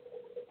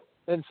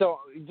 And so,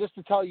 just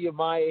to tell you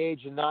my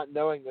age and not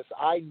knowing this,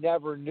 I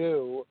never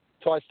knew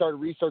until I started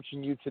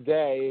researching you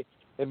today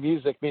in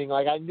music, meaning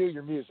like I knew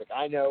your music.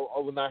 I know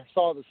when I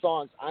saw the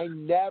songs, I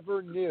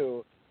never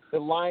knew that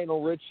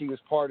Lionel Richie was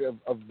part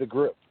of the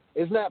group.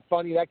 Isn't that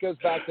funny? That goes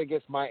back to, I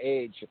guess, my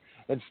age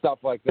and stuff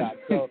like that.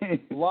 So,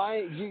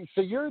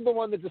 so you're the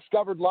one that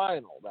discovered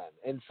Lionel then,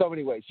 in so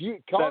many ways.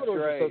 Commodores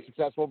were so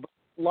successful, but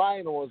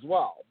Lionel as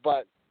well.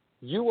 But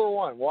you were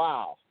one.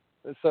 Wow.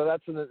 So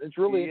it's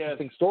really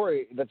interesting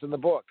story that's in the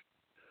book.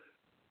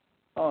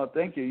 Oh,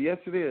 thank you. Yes,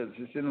 it is.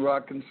 It's in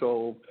Rock and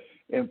Soul.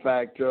 In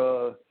fact,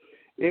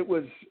 it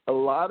was a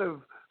lot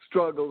of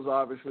struggles,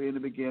 obviously, in the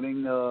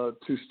beginning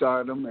to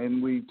stardom,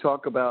 and we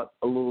talk about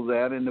a little of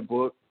that in the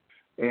book.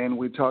 And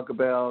we talk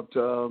about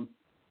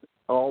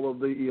all of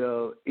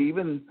the,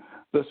 even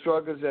the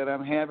struggles that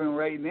I'm having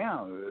right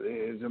now,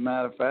 as a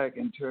matter of fact,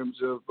 in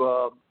terms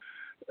of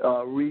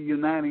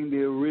reuniting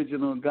the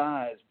original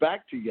guys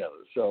back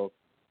together. So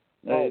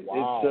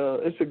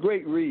it's a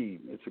great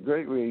read. It's a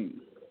great read.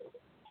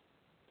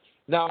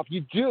 Now, if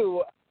you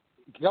do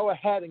go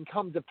ahead and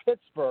come to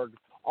Pittsburgh,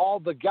 all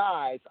the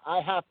guys, I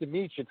have to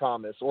meet you,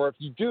 Thomas. Or if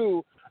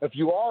you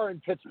are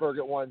in Pittsburgh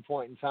at one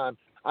point in time,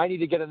 I need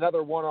to get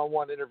another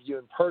one-on-one interview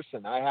in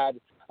person. I had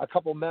a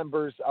couple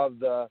members of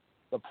the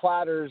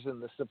Platters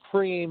and the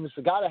Supremes.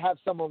 Got to have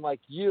someone like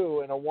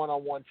you in a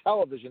one-on-one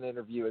television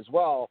interview as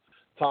well,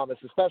 Thomas,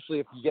 especially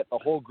if you get the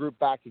whole group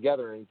back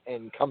together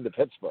and come to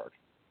Pittsburgh.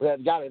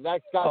 That's got to be one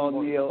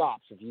of the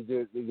stops if you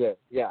do.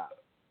 Yeah.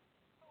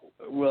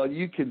 Well,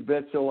 you can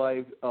bet your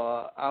life.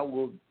 I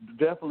will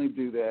definitely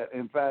do that.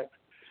 In fact,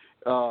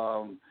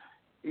 I'm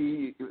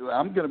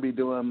going to be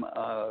doing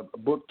a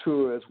book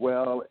tour as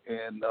well,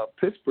 and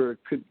Pittsburgh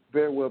could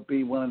very well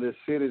be one of the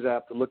cities I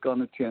have to look on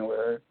the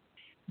itinerary.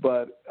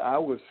 But I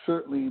would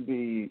certainly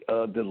be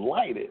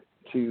delighted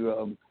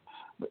to.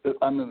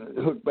 I'm going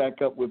to hook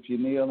back up with you,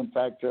 Neil. In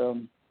fact,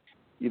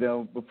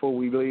 before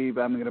we leave,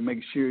 I'm going to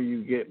make sure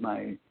you get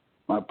my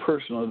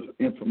personal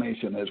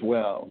information as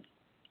well.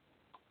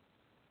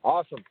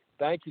 Awesome.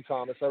 Thank you,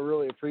 Thomas. I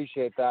really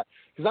appreciate that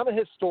because I'm a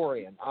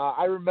historian.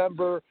 I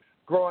remember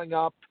growing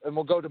up, and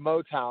we'll go to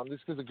Motown. This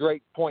is a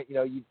great point.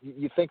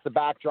 You think the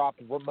backdrop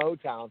of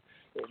Motown.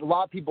 A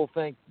lot of people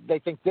think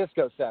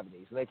disco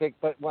 70s, and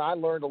but when I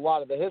learned a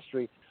lot of the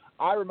history,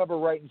 I remember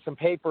writing some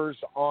papers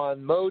on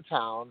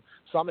Motown.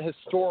 So I'm a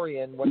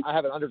historian when I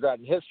have an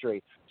undergrad in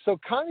history. So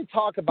kind of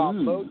talk about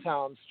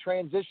Motown's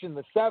transition in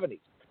the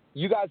 70s.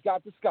 You guys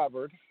got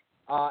discovered.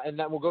 And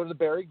then we'll go to the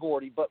Berry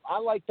Gordy. But I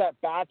like that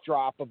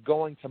backdrop of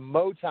going to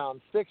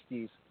Motown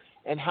 60s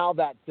and how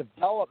that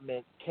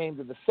development came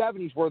to the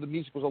 70s where the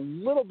music was a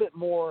little bit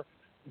more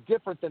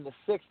different than the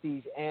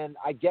 60s and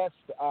I guess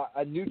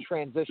a new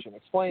transition.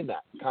 Explain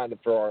that kind of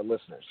for our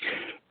listeners.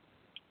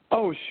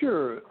 Oh,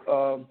 sure.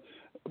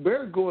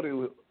 Berry Gordy,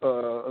 in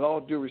all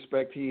due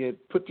respect, he had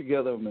put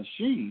together a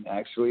machine,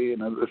 actually,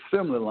 in an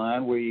assembly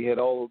line where he had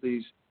all of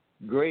these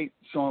great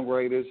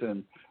songwriters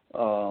and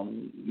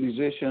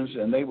musicians,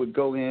 and they would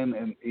go in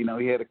and,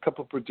 he had a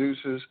couple of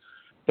producers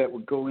that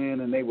would go in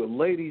and they would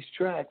lay these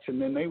tracks,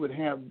 and then they would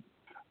have,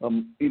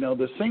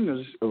 the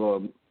singers,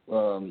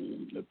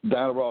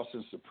 Diana Ross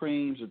and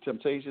Supremes, the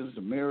Temptations,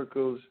 the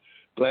Miracles,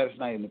 Gladys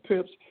Knight and the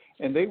Pips,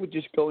 and they would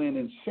just go in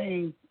and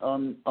sing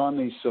on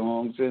these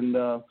songs, and,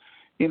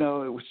 it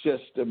was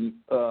just,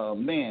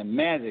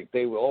 magic.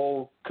 They would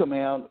all come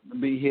out and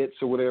be hits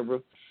or whatever.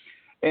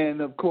 And,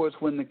 of course,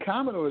 when the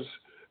Commodores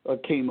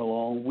came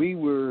along, we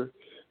were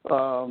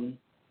a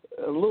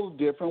little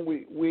different.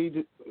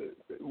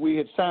 We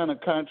had signed a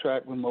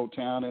contract with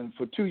Motown, and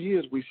for 2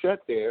 years we sat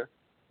there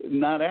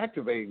not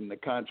activating the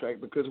contract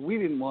because we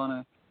didn't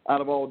want to,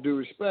 out of all due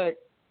respect,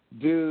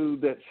 do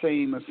that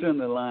same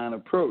assembly line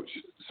approach.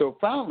 So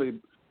finally,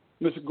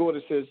 Mr.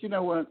 Gordy says, you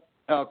know what?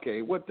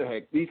 Okay, what the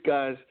heck? These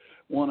guys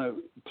want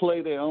to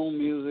play their own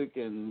music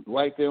and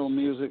write their own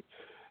music.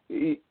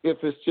 If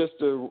it's just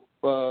a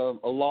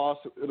loss,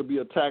 it'll be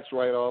a tax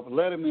write-off.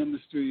 Let him in the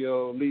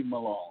studio, leave him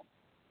alone.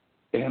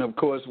 And, of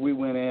course, we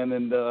went in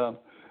and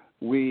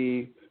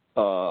we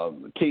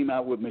came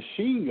out with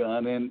Machine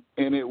Gun, and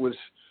it was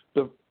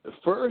the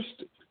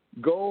first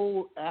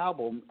gold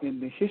album in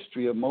the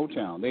history of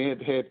Motown. They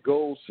had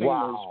gold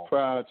singles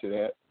prior to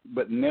that,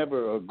 but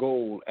never a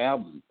gold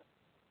album.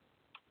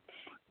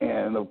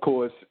 And, of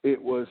course,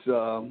 it was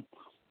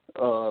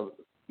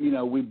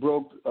we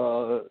broke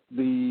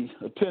the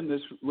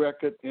attendance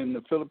record in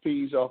the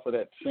Philippines off of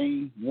that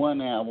same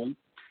one album.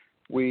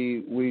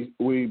 We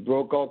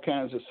broke all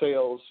kinds of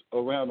sales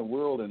around the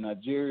world in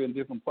Nigeria and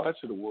different parts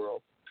of the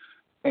world.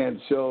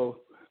 And so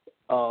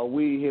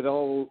we had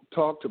all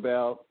talked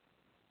about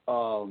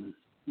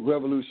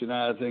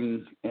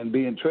revolutionizing and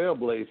being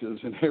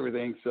trailblazers and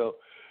everything. So,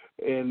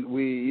 and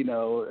we,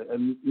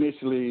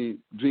 initially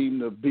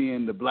dreamed of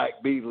being the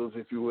Black Beatles,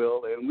 if you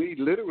will, and we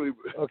literally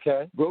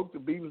broke the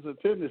Beatles'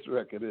 attendance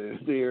record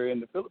there in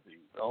the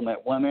Philippines on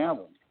that one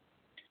album.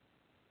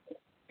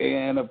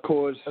 And, of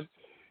course,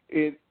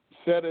 it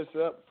set us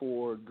up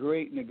for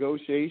great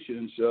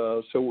negotiations.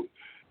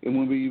 And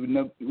when we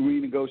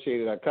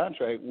renegotiated our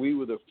contract, we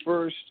were the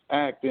first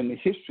act in the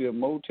history of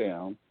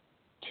Motown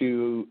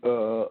to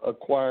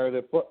acquire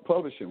the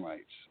publishing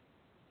rights.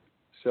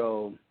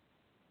 So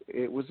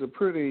it was a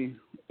pretty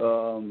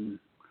a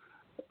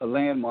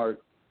landmark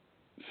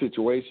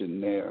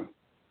situation there.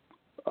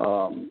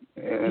 And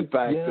in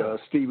fact,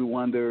 Stevie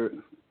Wonder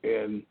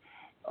and,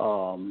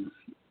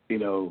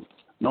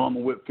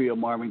 Norman Whitfield,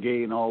 Marvin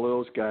Gaye, and all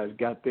those guys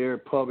got their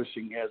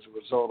publishing as a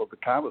result of the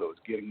Commodores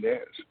getting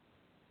theirs.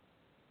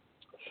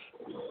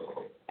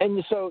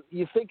 And so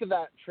you think of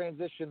that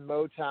transition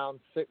Motown,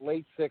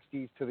 late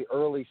 60s to the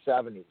early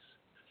 70s.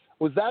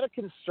 Was that a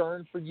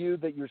concern for you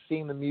that you're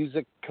seeing the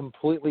music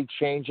completely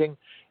changing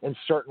in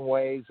certain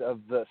ways of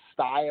the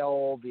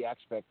style, the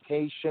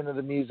expectation of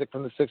the music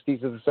from the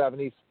 60s to the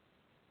 70s?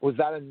 Were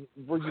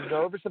you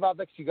nervous about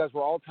that? Because you guys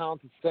were all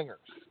talented singers,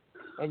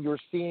 and you were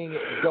seeing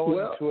it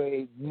going to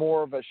a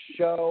more of a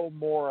show,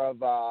 more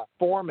of a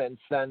performance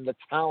than the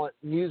talent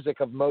music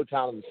of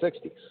Motown in the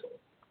 60s.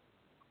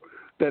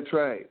 That's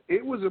right.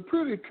 It was a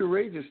pretty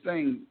courageous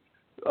thing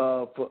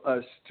for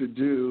us to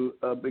do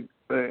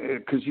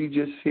because you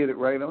just hit it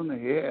right on the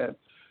head.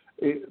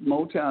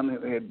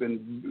 Motown had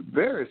been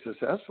very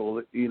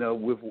successful, you know,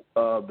 with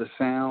the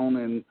sound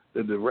and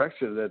the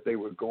direction that they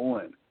were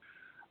going.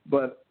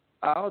 But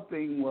our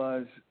thing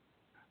was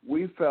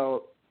we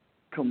felt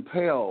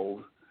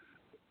compelled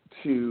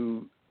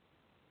to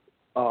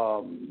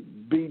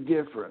be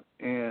different.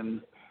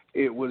 And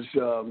it was,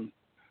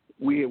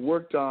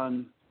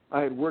 I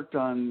had worked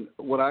on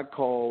what I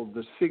call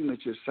the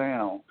signature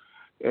sound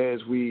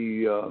as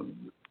we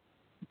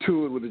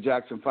toured with the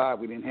Jackson 5.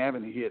 We didn't have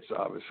any hits,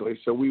 obviously,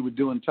 so we were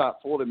doing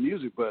top 40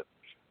 music, but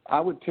I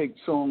would take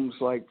songs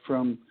like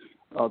from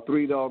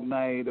Three Dog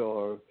Night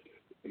or,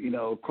 you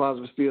know,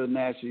 Crosby, Stills,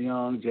 Nash &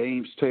 Young,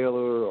 James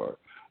Taylor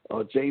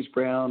or James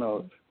Brown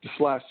or the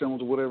Sly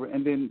Stones or whatever,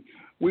 and then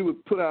we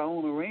would put our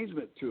own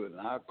arrangement to it,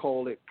 and I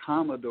called it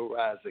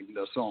Commodorizing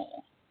the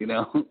song, you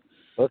know.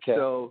 Okay.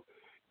 So,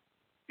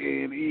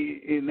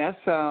 and that's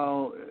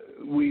how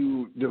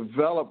we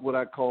developed what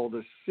I call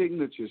the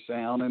signature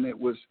sound, and it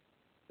was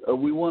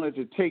we wanted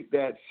to take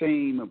that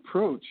same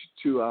approach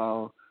to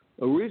our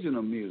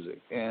original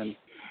music, and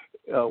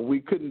we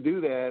couldn't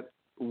do that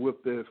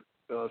with the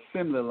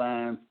assembly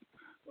line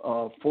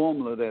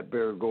formula that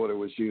Barry Gordy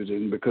was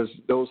using, because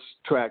those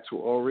tracks were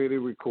already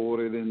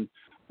recorded, and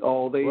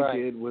all they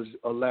did was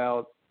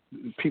allow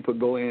people to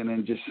go in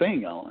and just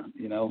sing on them,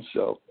 you know.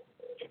 So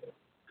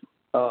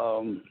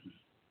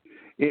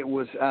it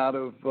was out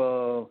of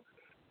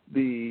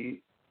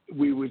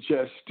we were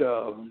just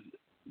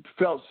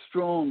felt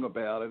strong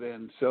about it,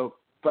 and so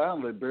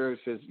finally Barry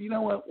says, you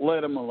know what,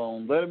 let him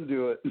alone, let him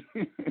do it.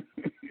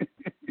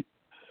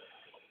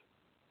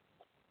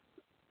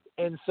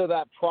 And so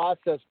that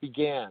process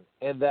began,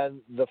 and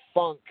then the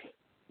funk,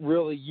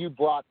 really, you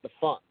brought the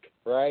funk,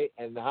 right?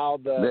 And how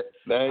there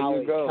how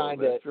you go.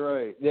 Kinda, that's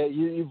right. Yeah,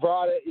 you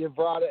brought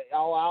it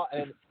all out,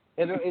 and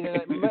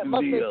it must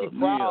make you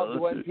proud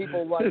when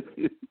people like.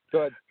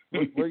 Good.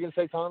 What were you gonna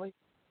say, Tommy?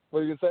 What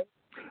were you gonna say?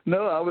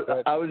 No, I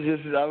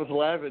was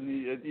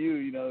laughing at you.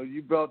 You know,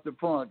 you brought the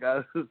funk.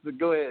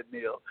 Go ahead,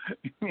 Neil.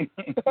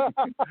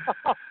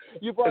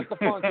 You brought the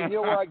funk, and you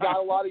know where I got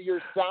a lot of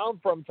your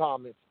sound from,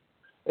 Thomas?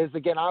 Is,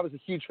 again, I was a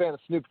huge fan of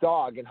Snoop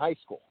Dogg in high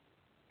school,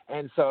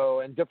 and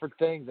different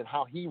things, and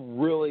how he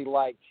really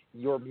liked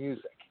your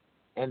music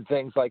and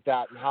things like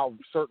that, and how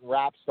certain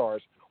rap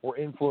stars were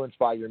influenced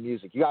by your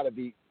music.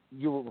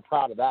 You were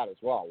proud of that as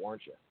well,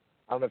 weren't you?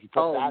 I don't know if you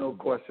put that. No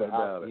question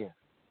about it.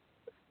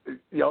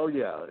 Yeah. Oh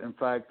yeah. In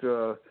fact,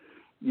 you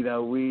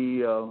know,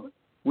 we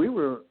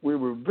were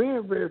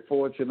very, very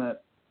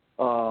fortunate.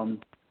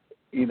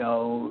 You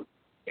know,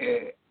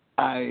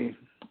 I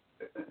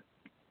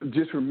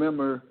just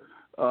remember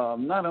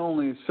not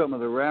only some of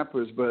the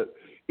rappers, but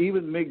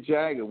even Mick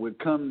Jagger would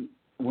come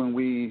when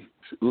we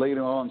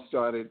later on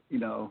started, you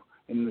know,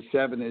 in the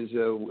 70s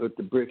with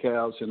the Brick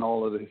House and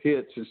all of the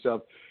hits and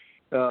stuff.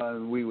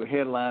 We were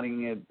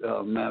headlining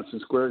at Madison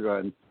Square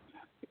Garden.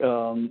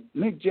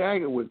 Mick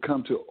Jagger would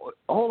come to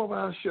all of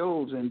our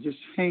shows and just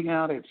hang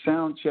out at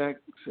sound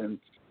checks, and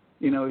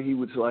you know, he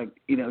was like,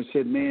 you know, he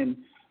said, man,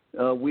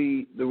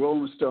 the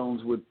Rolling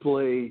Stones would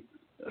play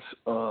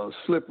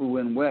 "Slippery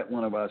When Wet,"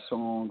 one of our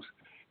songs,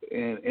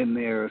 in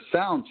their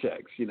sound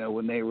checks, you know,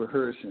 when they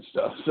rehearse and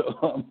stuff. So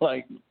I'm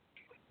like,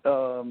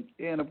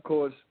 and of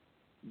course,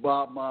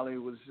 Bob Marley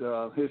was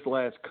his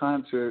last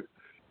concert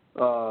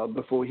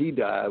before he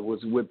died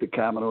was with the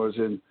Commodores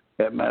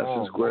at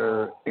Madison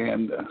Square, wow.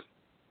 And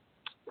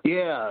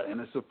yeah,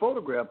 and it's a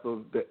photograph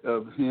of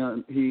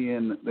him, he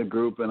and the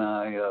group, and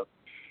I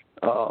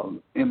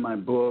in my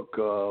book,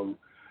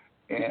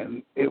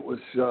 and it was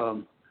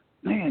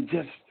man,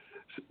 just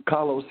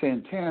Carlos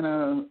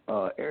Santana,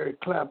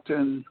 Eric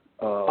Clapton,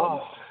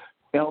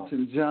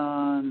 Elton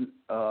John,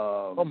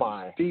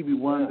 Stevie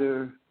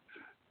Wonder,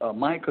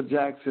 Michael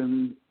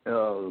Jackson,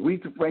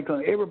 Aretha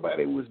Franklin.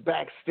 Everybody was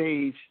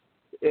backstage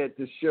at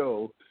the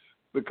show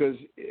because,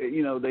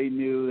 you know, they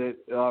knew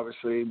that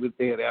obviously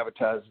they had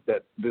advertised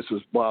that this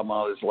was Bob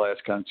Marley's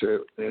last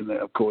concert, and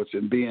of course,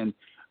 and being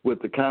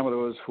with the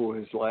Commodores for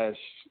his last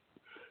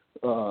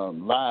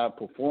live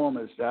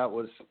performance, that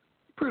was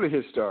pretty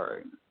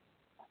historic.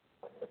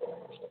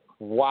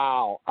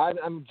 Wow.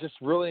 I'm just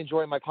really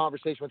enjoying my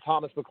conversation with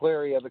Thomas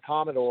McClary of the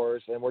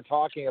Commodores, and we're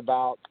talking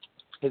about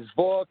his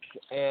book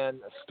and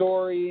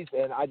stories,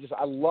 and I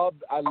love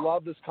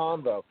this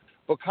convo.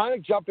 But kind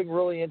of jumping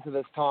really into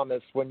this,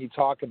 Thomas, when you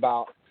talk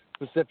about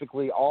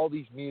specifically all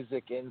these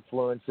music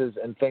influences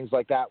and things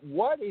like that,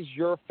 what is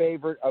your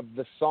favorite of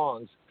the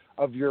songs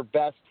of your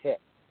best hit?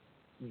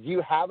 Do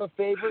you have a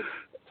favorite,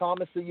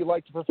 Thomas, that you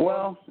like to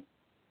perform?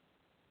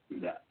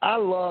 Well, I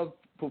love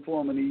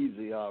performing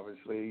Easy,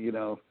 obviously. You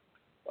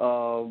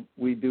know,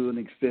 we do an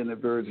extended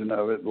version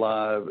of it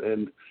live,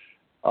 and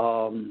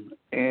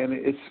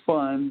it's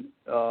fun.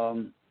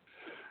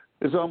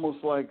 It's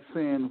almost like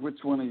saying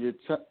which one of your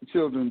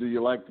children do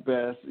you like the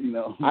best, you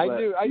know. I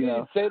knew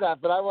you'd say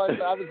that, but I was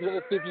going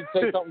to see if you'd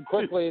say something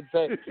quickly and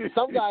say,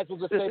 some guys will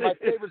just say, my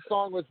favorite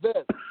song was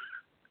this.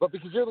 But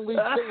because you're the lead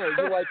singer,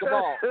 you like them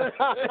all.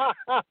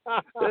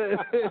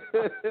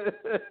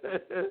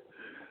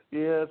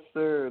 Yes,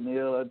 sir,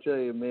 Neil. I tell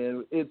you,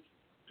 man,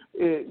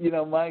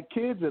 my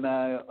kids and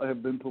I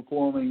have been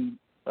performing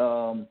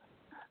all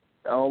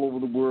over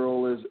the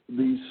world as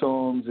these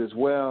songs as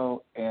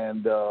well,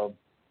 and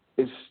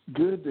it's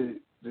good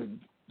to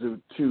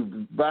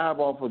vibe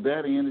off of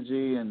that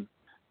energy and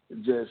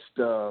just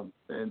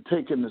and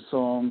taking the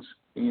songs,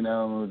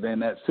 then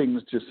that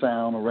signature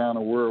sound around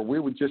the world. We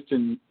were just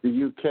in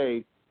the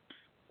UK,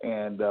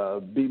 and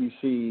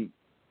BBC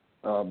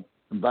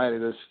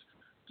invited us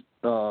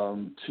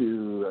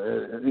to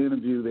an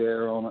interview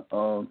there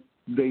on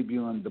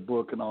debuting the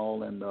book and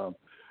all, and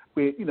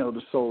we,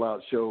 the sold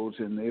out shows,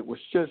 and it was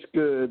just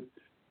good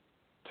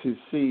to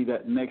see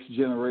that next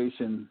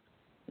generation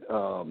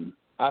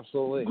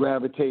absolutely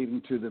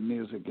gravitating to the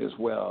music as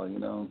well,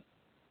 And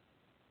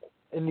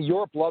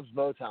Europe loves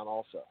Motown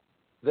also.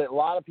 That a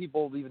lot of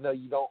people, even though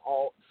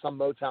some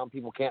Motown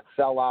people can't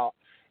sell out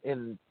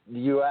in the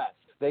U.S.,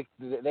 they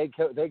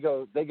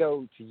go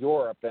to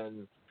Europe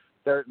and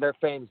their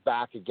fame's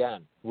back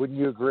again. Wouldn't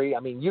you agree? I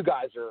mean, you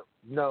guys are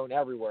known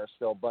everywhere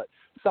still, but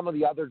some of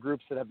the other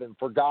groups that have been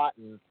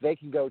forgotten, they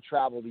can go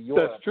travel to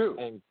Europe. That's true.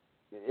 And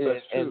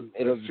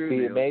it'll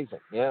be amazing.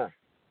 Yeah.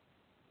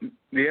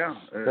 Yeah,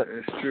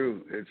 it's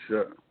true. It's.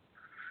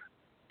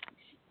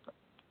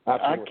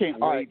 Absolutely. I can't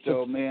wait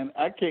though, man.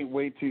 I can't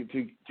wait to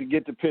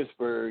get to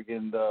Pittsburgh,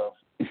 and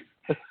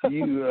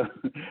you,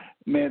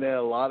 man, there are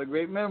a lot of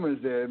great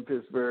memories there in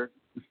Pittsburgh.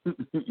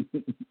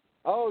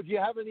 Oh, do you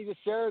have any to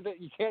share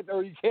that you can't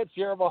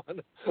share them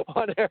on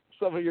air?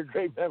 Some of your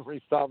great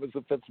memories, Thomas,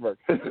 of Pittsburgh.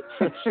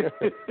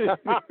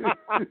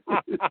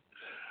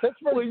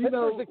 Pittsburgh's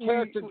a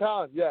character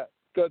town. Yeah,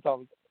 go,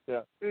 Thomas.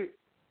 Yeah.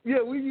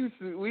 Yeah, we used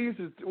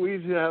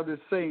to have this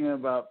saying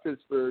about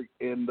Pittsburgh,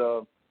 and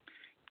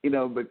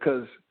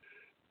because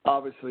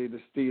obviously the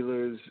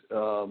Steelers,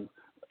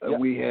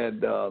 we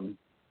had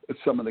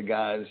some of the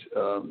guys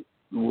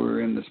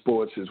were in the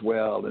sports as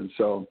well, and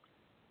so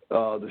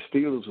the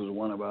Steelers was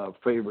one of our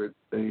favorite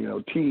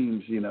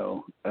teams,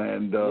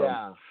 and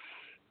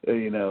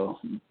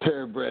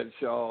Terry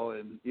Bradshaw,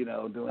 and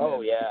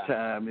during that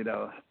time,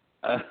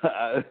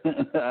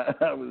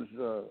 I was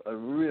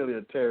really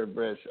a Terry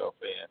Bradshaw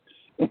fan.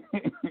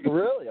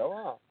 Really? Oh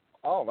wow!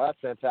 Oh, that's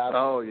fantastic.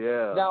 Oh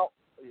yeah. Now,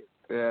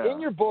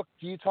 in your book,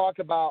 do you talk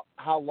about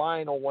how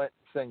Lionel went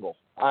single?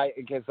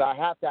 Because I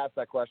have to ask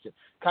that question.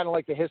 Kind of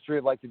like the history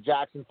of like the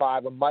Jackson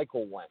 5 when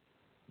Michael went.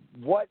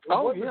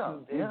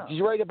 Did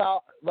you write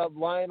about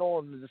Lionel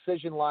and the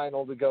decision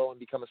Lionel to go and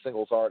become a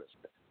singles artist?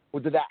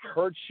 Did that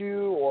hurt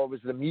you, or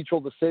was it a mutual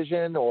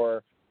decision,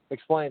 or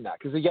explain that?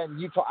 Because again,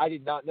 I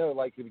did not know.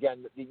 Like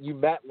again, you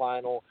met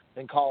Lionel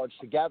in college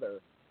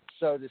together,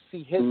 so to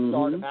see his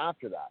stardom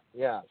after that,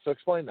 So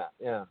explain that,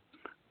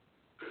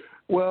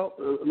 Well,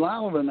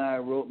 Lionel and I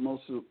wrote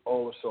most of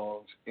all the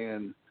songs,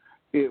 and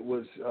it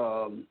was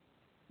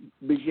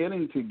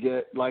beginning to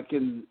get like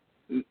in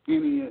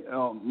any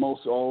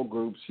most all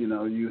groups,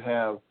 you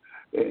have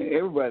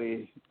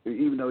everybody,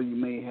 even though you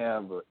may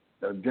have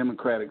a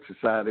democratic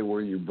society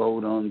where you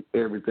vote on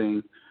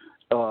everything,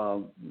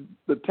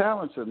 the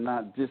talents are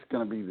not just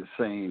going to be the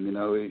same, even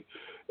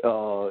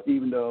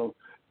though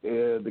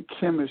the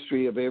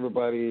chemistry of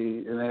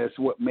everybody, and that's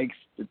what makes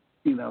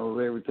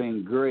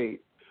everything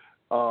great.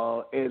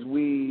 As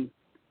we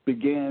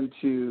began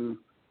to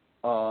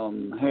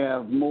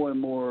have more and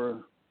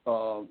more,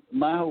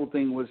 my whole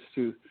thing was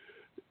to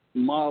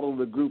model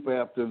the group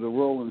after the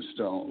Rolling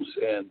Stones,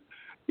 and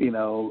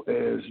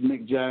as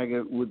Mick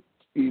Jagger was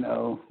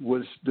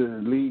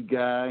the lead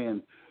guy,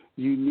 and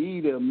you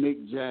need a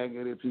Mick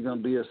Jagger if you're going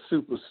to be a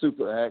super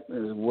act,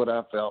 is what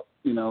I felt,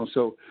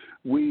 So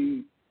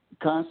I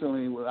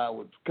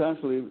would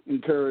constantly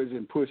encourage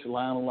and push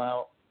Lionel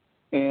out,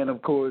 and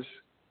of course,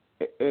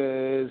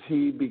 as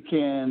he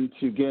began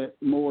to get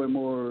more and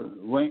more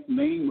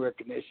name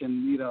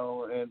recognition,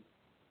 and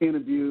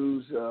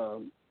interviews,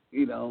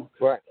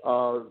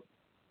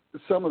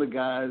 some of the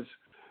guys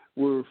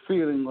were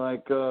feeling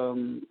like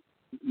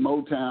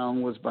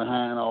Motown was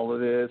behind all of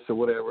this or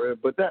whatever,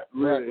 but that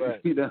really,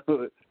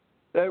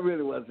 that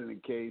really wasn't the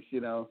case,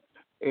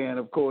 And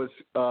of course,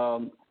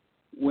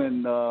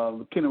 when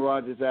Kenny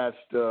Rogers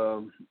asked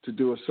to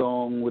do a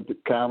song with the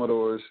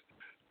Commodores,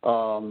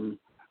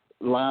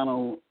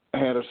 Lionel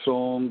had a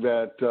song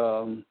that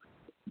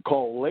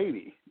called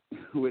 "Lady,"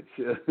 which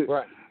it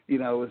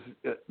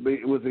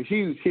was a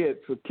huge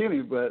hit for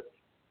Kenny, but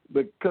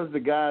because the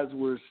guys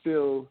were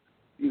still,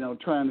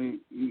 trying to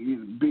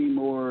be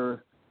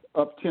more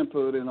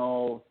up-tempoed and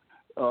all,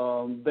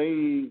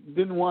 they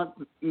didn't want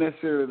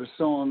necessarily the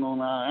song on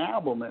our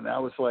album. And I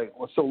was like,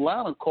 well, so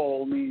Lionel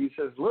called me. He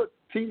says, look,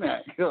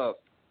 T-Mac, why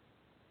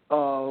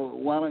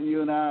don't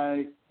you and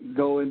I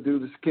go and do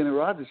this Kenny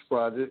Rogers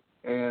project?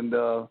 And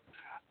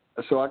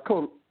so I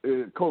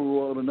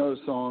co-wrote another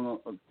song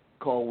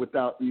called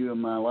 "Without You in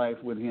My Life"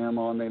 with him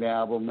on that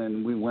album,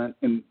 and we went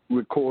and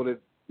recorded,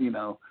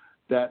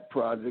 that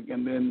project.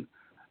 And then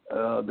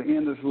the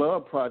Endless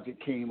Love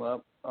project came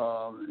up,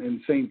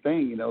 and same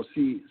thing,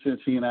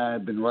 since he and I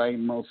had been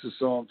writing most of the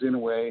songs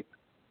anyway,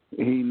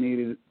 he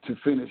needed to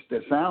finish the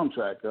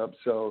soundtrack up.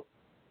 So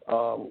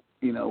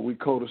we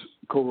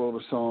co-wrote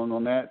a song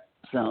on that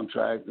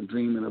soundtrack, The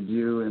Dreaming of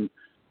You. And,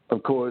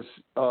 of course,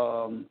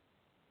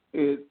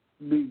 it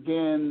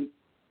began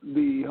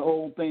the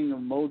whole thing of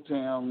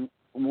Motown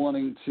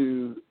wanting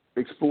to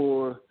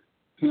explore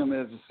him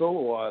as a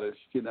solo artist,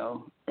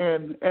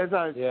 And as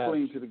I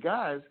explained to the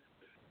guys,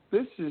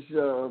 this is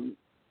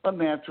a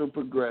natural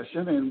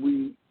progression, and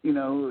we,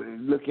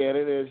 look at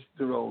it as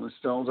the Rolling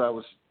Stones. I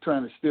was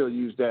trying to still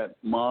use that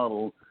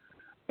model.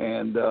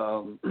 And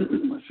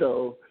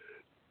so,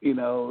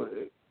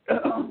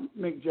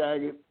 Mick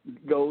Jagger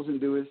goes and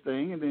do his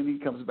thing, and then he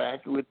comes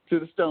back to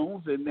the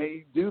Stones, and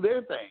they do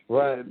their thing.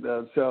 Right. And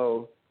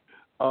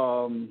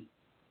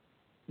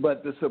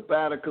but the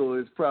sabbatical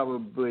is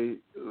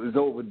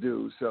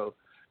overdue. So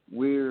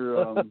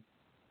we're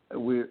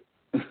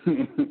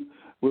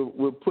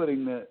we're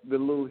putting the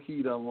little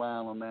heat on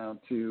Lionel now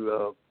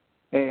to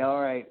hey,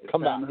 all right, it's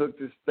time to hook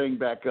this thing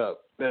back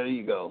up. There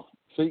you go.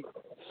 So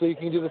you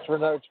can do this for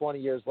another 20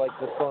 years, like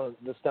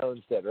the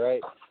Stones did,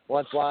 right?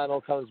 Once Lionel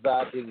comes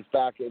back, he's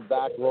back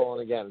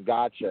rolling again.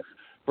 Gotcha,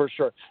 for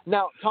sure.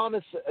 Now,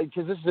 Thomas,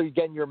 because this is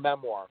again your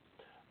memoir,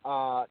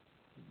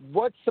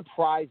 what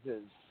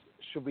surprises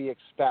should we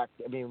expect?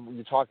 I mean,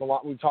 we talked a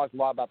lot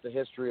about the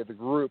history of the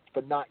group,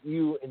 but not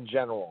you in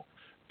general.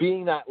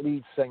 Being that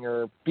lead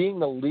singer, being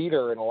the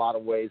leader in a lot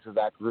of ways of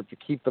that group to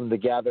keep them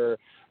together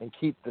and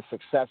keep the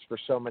success for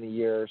so many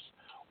years.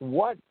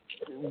 What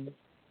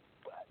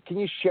can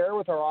you share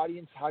with our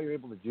audience how you're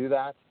able to do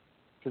that?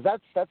 Because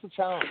that's a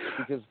challenge.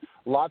 Because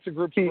lots of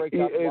groups break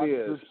up. It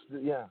is.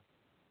 Yeah.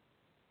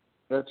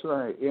 That's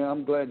right. Yeah,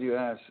 I'm glad you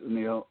asked,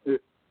 Neil.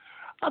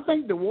 I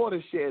think the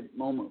watershed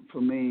moment for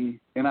me,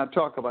 and I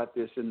talk about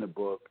this in the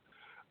book,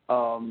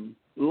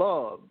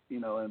 love,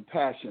 and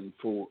passion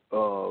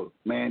for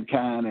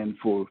mankind and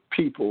for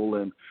people.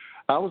 And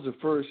I was the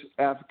first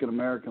African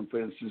American,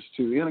 for instance,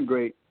 to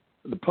integrate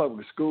the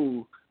public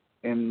school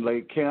in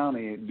Lake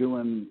County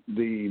during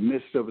the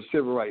midst of a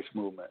civil rights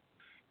movement.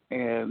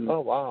 And oh,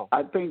 wow.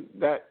 I think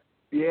that,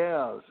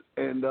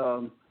 and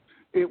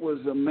it was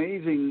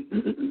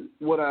amazing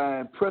what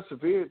I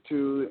persevered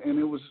to, and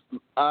it was,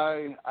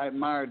 I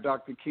admired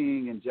Dr.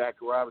 King and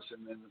Jackie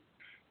Robinson, and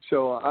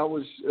so I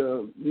was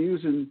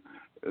using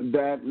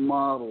that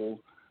model,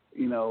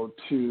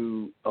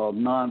 to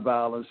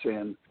nonviolence,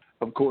 and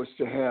of course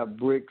to have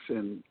bricks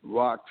and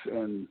rocks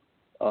and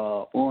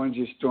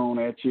oranges thrown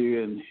at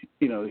you, and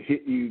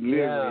hit you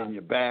literally in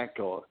your back,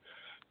 to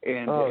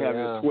have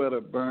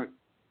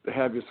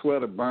your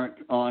sweater burnt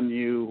on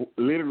you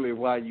literally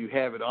while you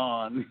have it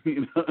on,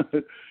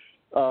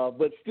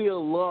 but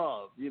still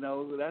love,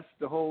 that's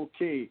the whole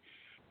key.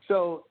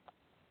 So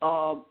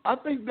I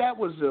think that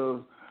was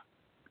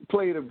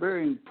played a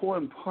very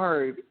important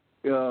part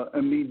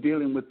in me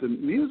dealing with the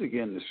music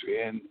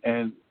industry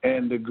and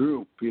the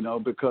group,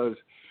 because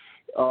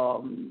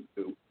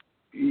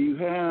you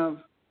have,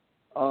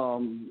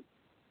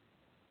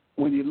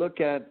 when you look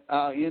at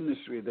our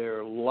industry, there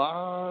are a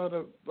lot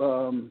of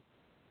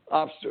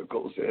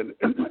obstacles, and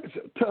it's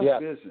a tough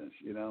business,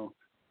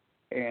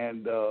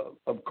 and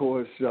of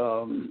course,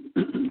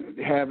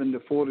 having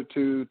the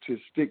fortitude to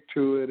stick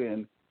to it,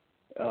 and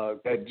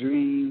that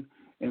dream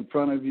in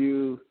front of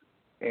you,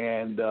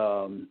 and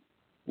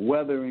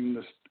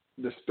weathering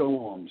the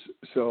storms.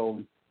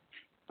 So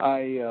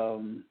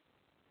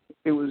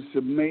it was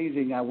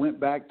amazing. I went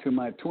back to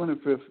my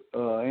 25th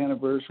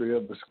anniversary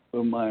of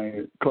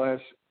my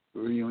class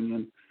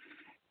reunion,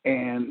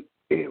 and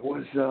it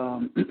was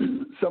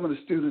some of the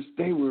students,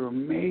 they were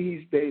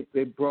amazed.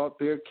 They brought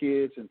their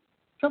kids, and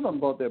some of them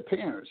brought their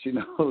parents,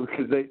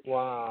 because they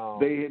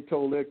had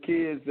told their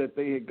kids that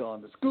they had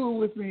gone to school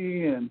with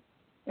me, and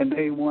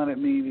they wanted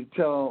me to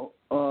tell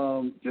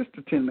just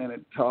a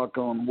 10-minute talk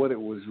on what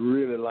it was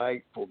really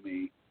like for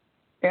me.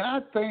 And I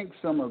thank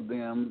some of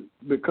them,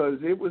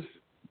 because it was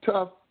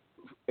tough,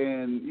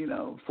 and,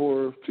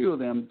 for a few of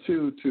them,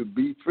 too, to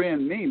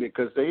befriend me,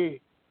 because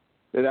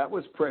that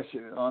was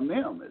pressure on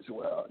them as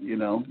well,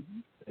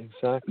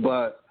 Exactly.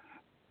 But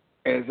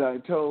as I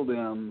told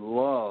them,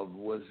 love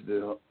was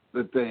the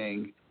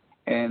thing,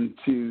 and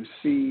to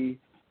see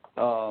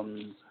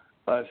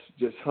us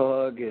just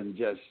hug and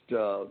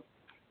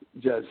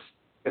just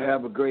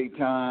have a great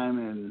time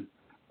and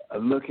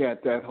look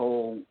at that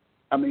whole.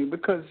 I mean,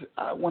 because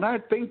when I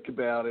think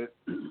about it,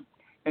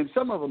 and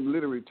some of them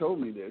literally told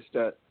me this,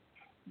 that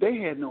they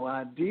had no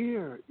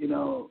idea.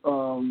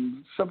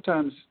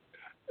 Sometimes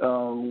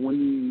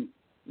when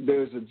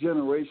there's a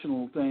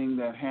generational thing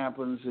that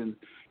happens, and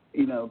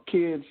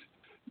kids,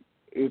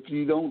 if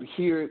you don't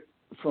hear it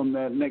from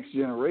that next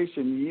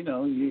generation,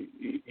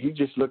 you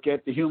just look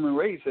at the human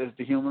race as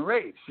the human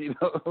race,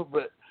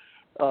 but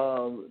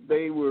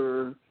they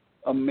were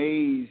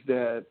amazed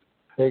at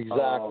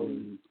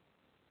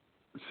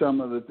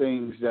some of the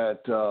things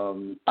that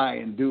I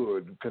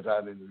endured, because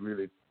I didn't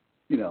really,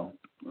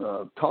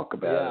 talk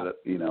about it.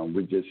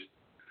 We just,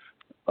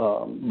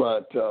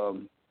 but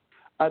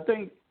I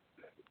think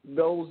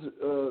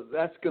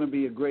that's going to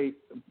be a great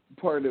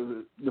part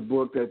of the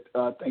book that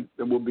I think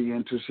that will be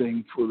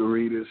interesting for the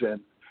readers,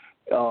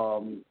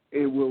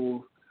 it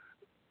will.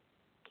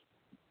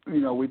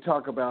 We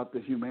talk about the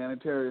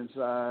humanitarian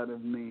side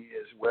of me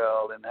as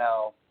well, and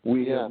how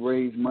we have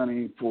raised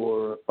money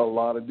for a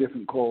lot of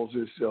different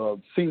causes.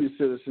 Senior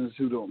citizens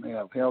who don't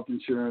have health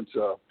insurance,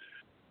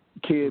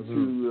 kids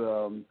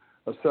who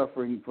are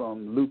suffering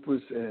from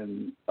lupus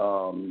and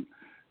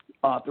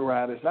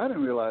arthritis. I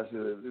didn't realize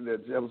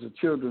that was a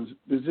children's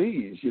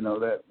disease,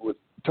 that would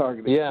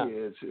target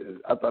kids.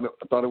 I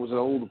thought it was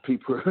older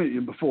people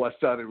before I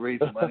started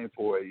raising money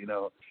for it,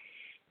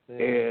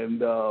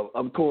 And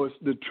of course,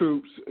 the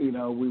troops.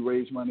 We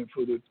raise money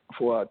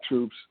for our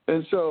troops,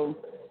 and so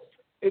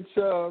it's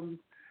a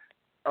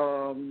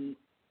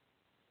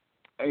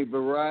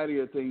variety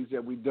of things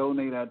that we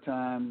donate our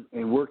time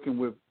and working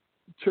with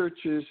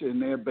churches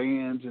and their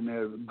bands and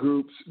their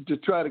groups to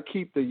try to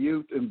keep the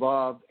youth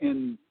involved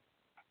in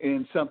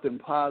something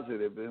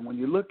positive. And when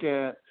you look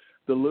at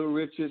the Little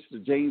Riches, the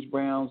James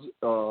Browns,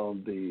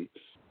 the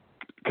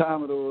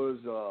Commodores,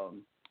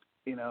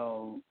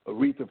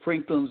 Aretha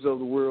Franklin's of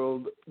the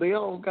world, they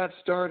all got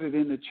started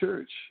in the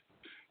church.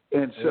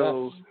 And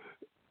so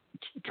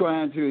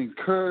trying to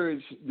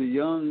encourage the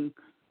young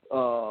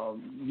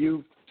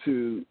youth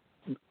to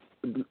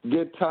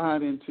get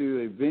tied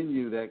into a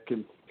venue that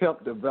can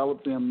help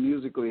develop them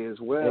musically as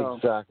well.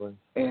 Exactly.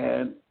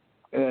 And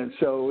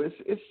so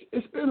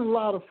it's been a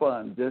lot of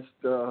fun, just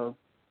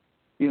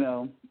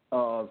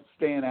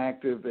staying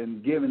active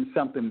and giving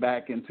something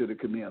back into the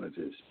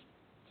communities.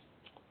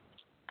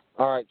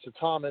 All right, so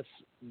Thomas,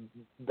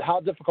 how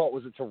difficult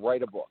was it to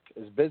write a book?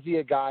 As busy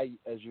a guy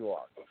as you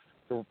are,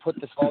 to put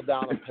this all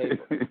down on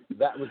paper,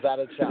 was that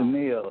a challenge?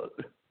 Neil,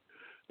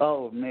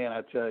 oh man,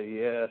 I tell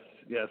you,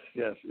 yes.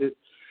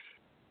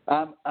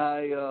 A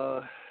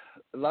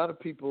lot of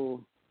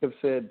people have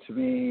said to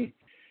me,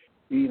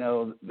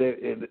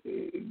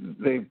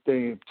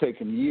 they've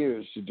taken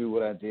years to do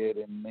what I did,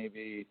 and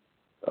maybe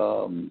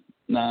 9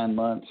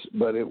 months,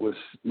 but it was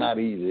not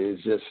easy.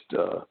 It's just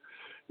because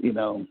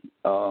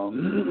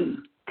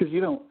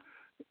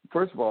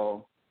first of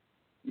all,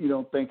 you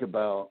don't think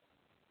about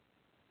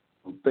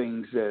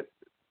things that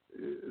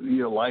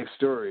your life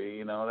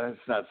story,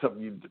 that's not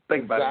something you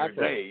think about every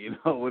day,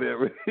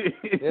 whatever.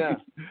 Yeah.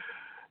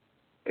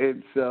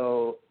 And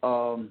so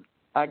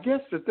I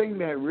guess the thing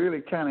that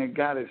really kind of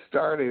got it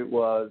started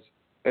was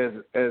as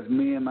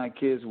me and my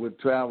kids would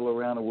travel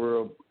around the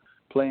world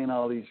playing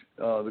all these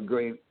the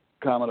great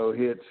Commodore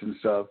hits and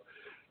stuff,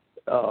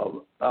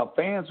 our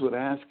fans would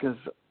ask us,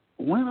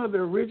 when are the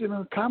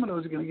original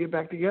Commodores going to get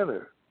back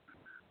together?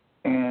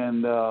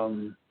 And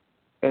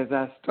as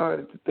I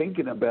started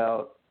thinking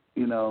about,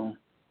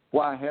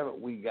 why haven't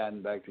we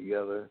gotten back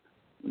together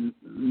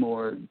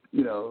more,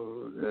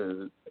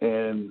 and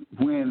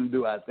when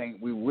do I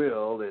think we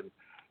will? And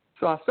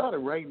so I started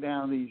writing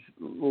down these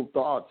little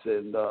thoughts,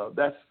 and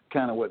that's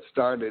kind of what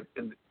started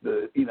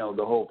the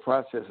whole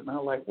process. And I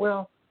was like,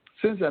 well,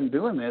 since I'm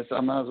doing this,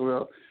 I might as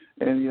well.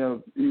 And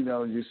you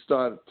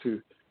start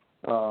to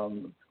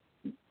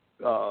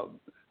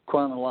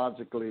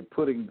chronologically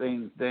putting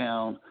things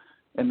down,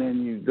 and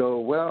then you go,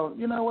 well,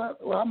 you know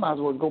what? Well, I might as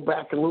well go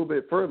back a little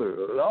bit further.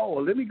 Oh,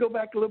 well, let me go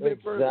back a little bit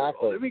further.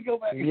 Oh, let me go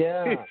back.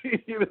 Yeah.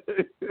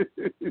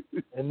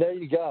 And there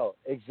you go.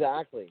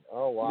 Exactly.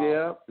 Oh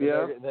wow.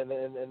 Yeah.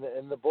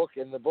 And the book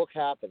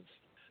happens.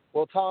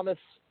 Well, Thomas,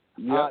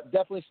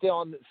 definitely stay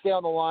on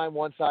the line.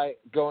 Once I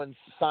go and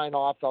sign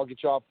off, I'll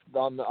get you off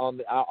on the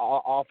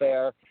off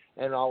air,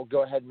 and I'll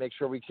go ahead and make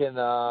sure we can.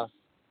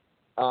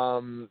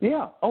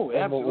 Yeah. Oh,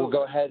 absolutely. We'll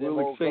go ahead and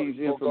we'll exchange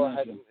information. Go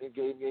ahead and,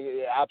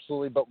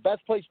 absolutely. But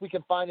best place we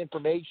can find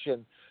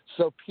information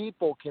so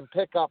people can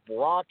pick up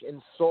Rock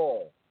and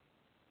Soul.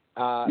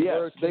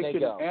 Yes, they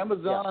can. Go?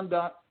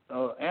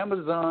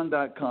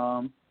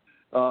 Amazon.com.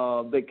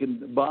 They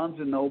can Barnes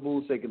and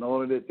Nobles. They can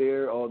order it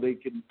there, or they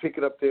can pick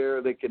it up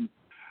there. They can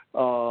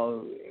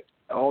also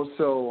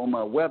on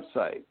my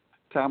website,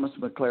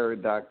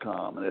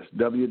 thomasmcclary.com, and it's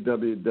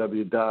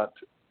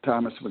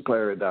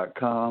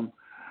www.thomasmcclary.com.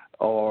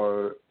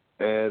 Or,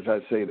 as I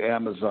say,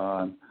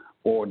 Amazon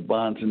or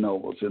Barnes &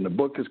 Nobles. And the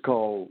book is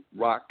called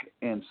Rock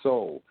and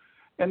Soul.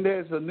 And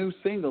there's a new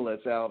single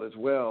that's out as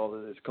well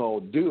that is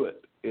called Do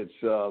It.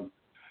 It's a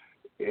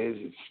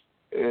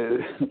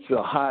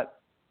hot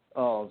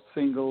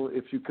single.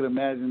 If you could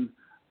imagine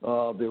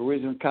the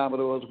original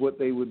Commodores, what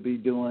they would be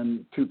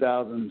doing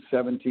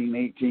 2017,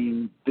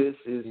 18, this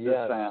is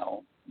the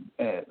sound.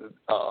 And,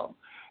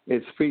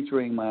 it's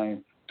featuring my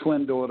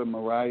twin daughter,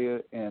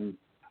 Mariah, and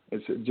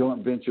it's a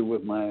joint venture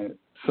with my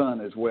son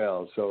as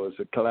well. So it's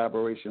a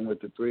collaboration with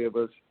the three of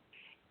us.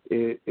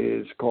 It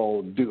is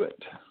called Do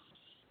It.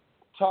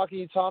 Talking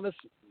to you, Thomas.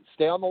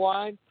 Stay on the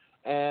line,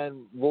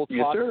 and we'll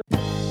talk. Yes, sir.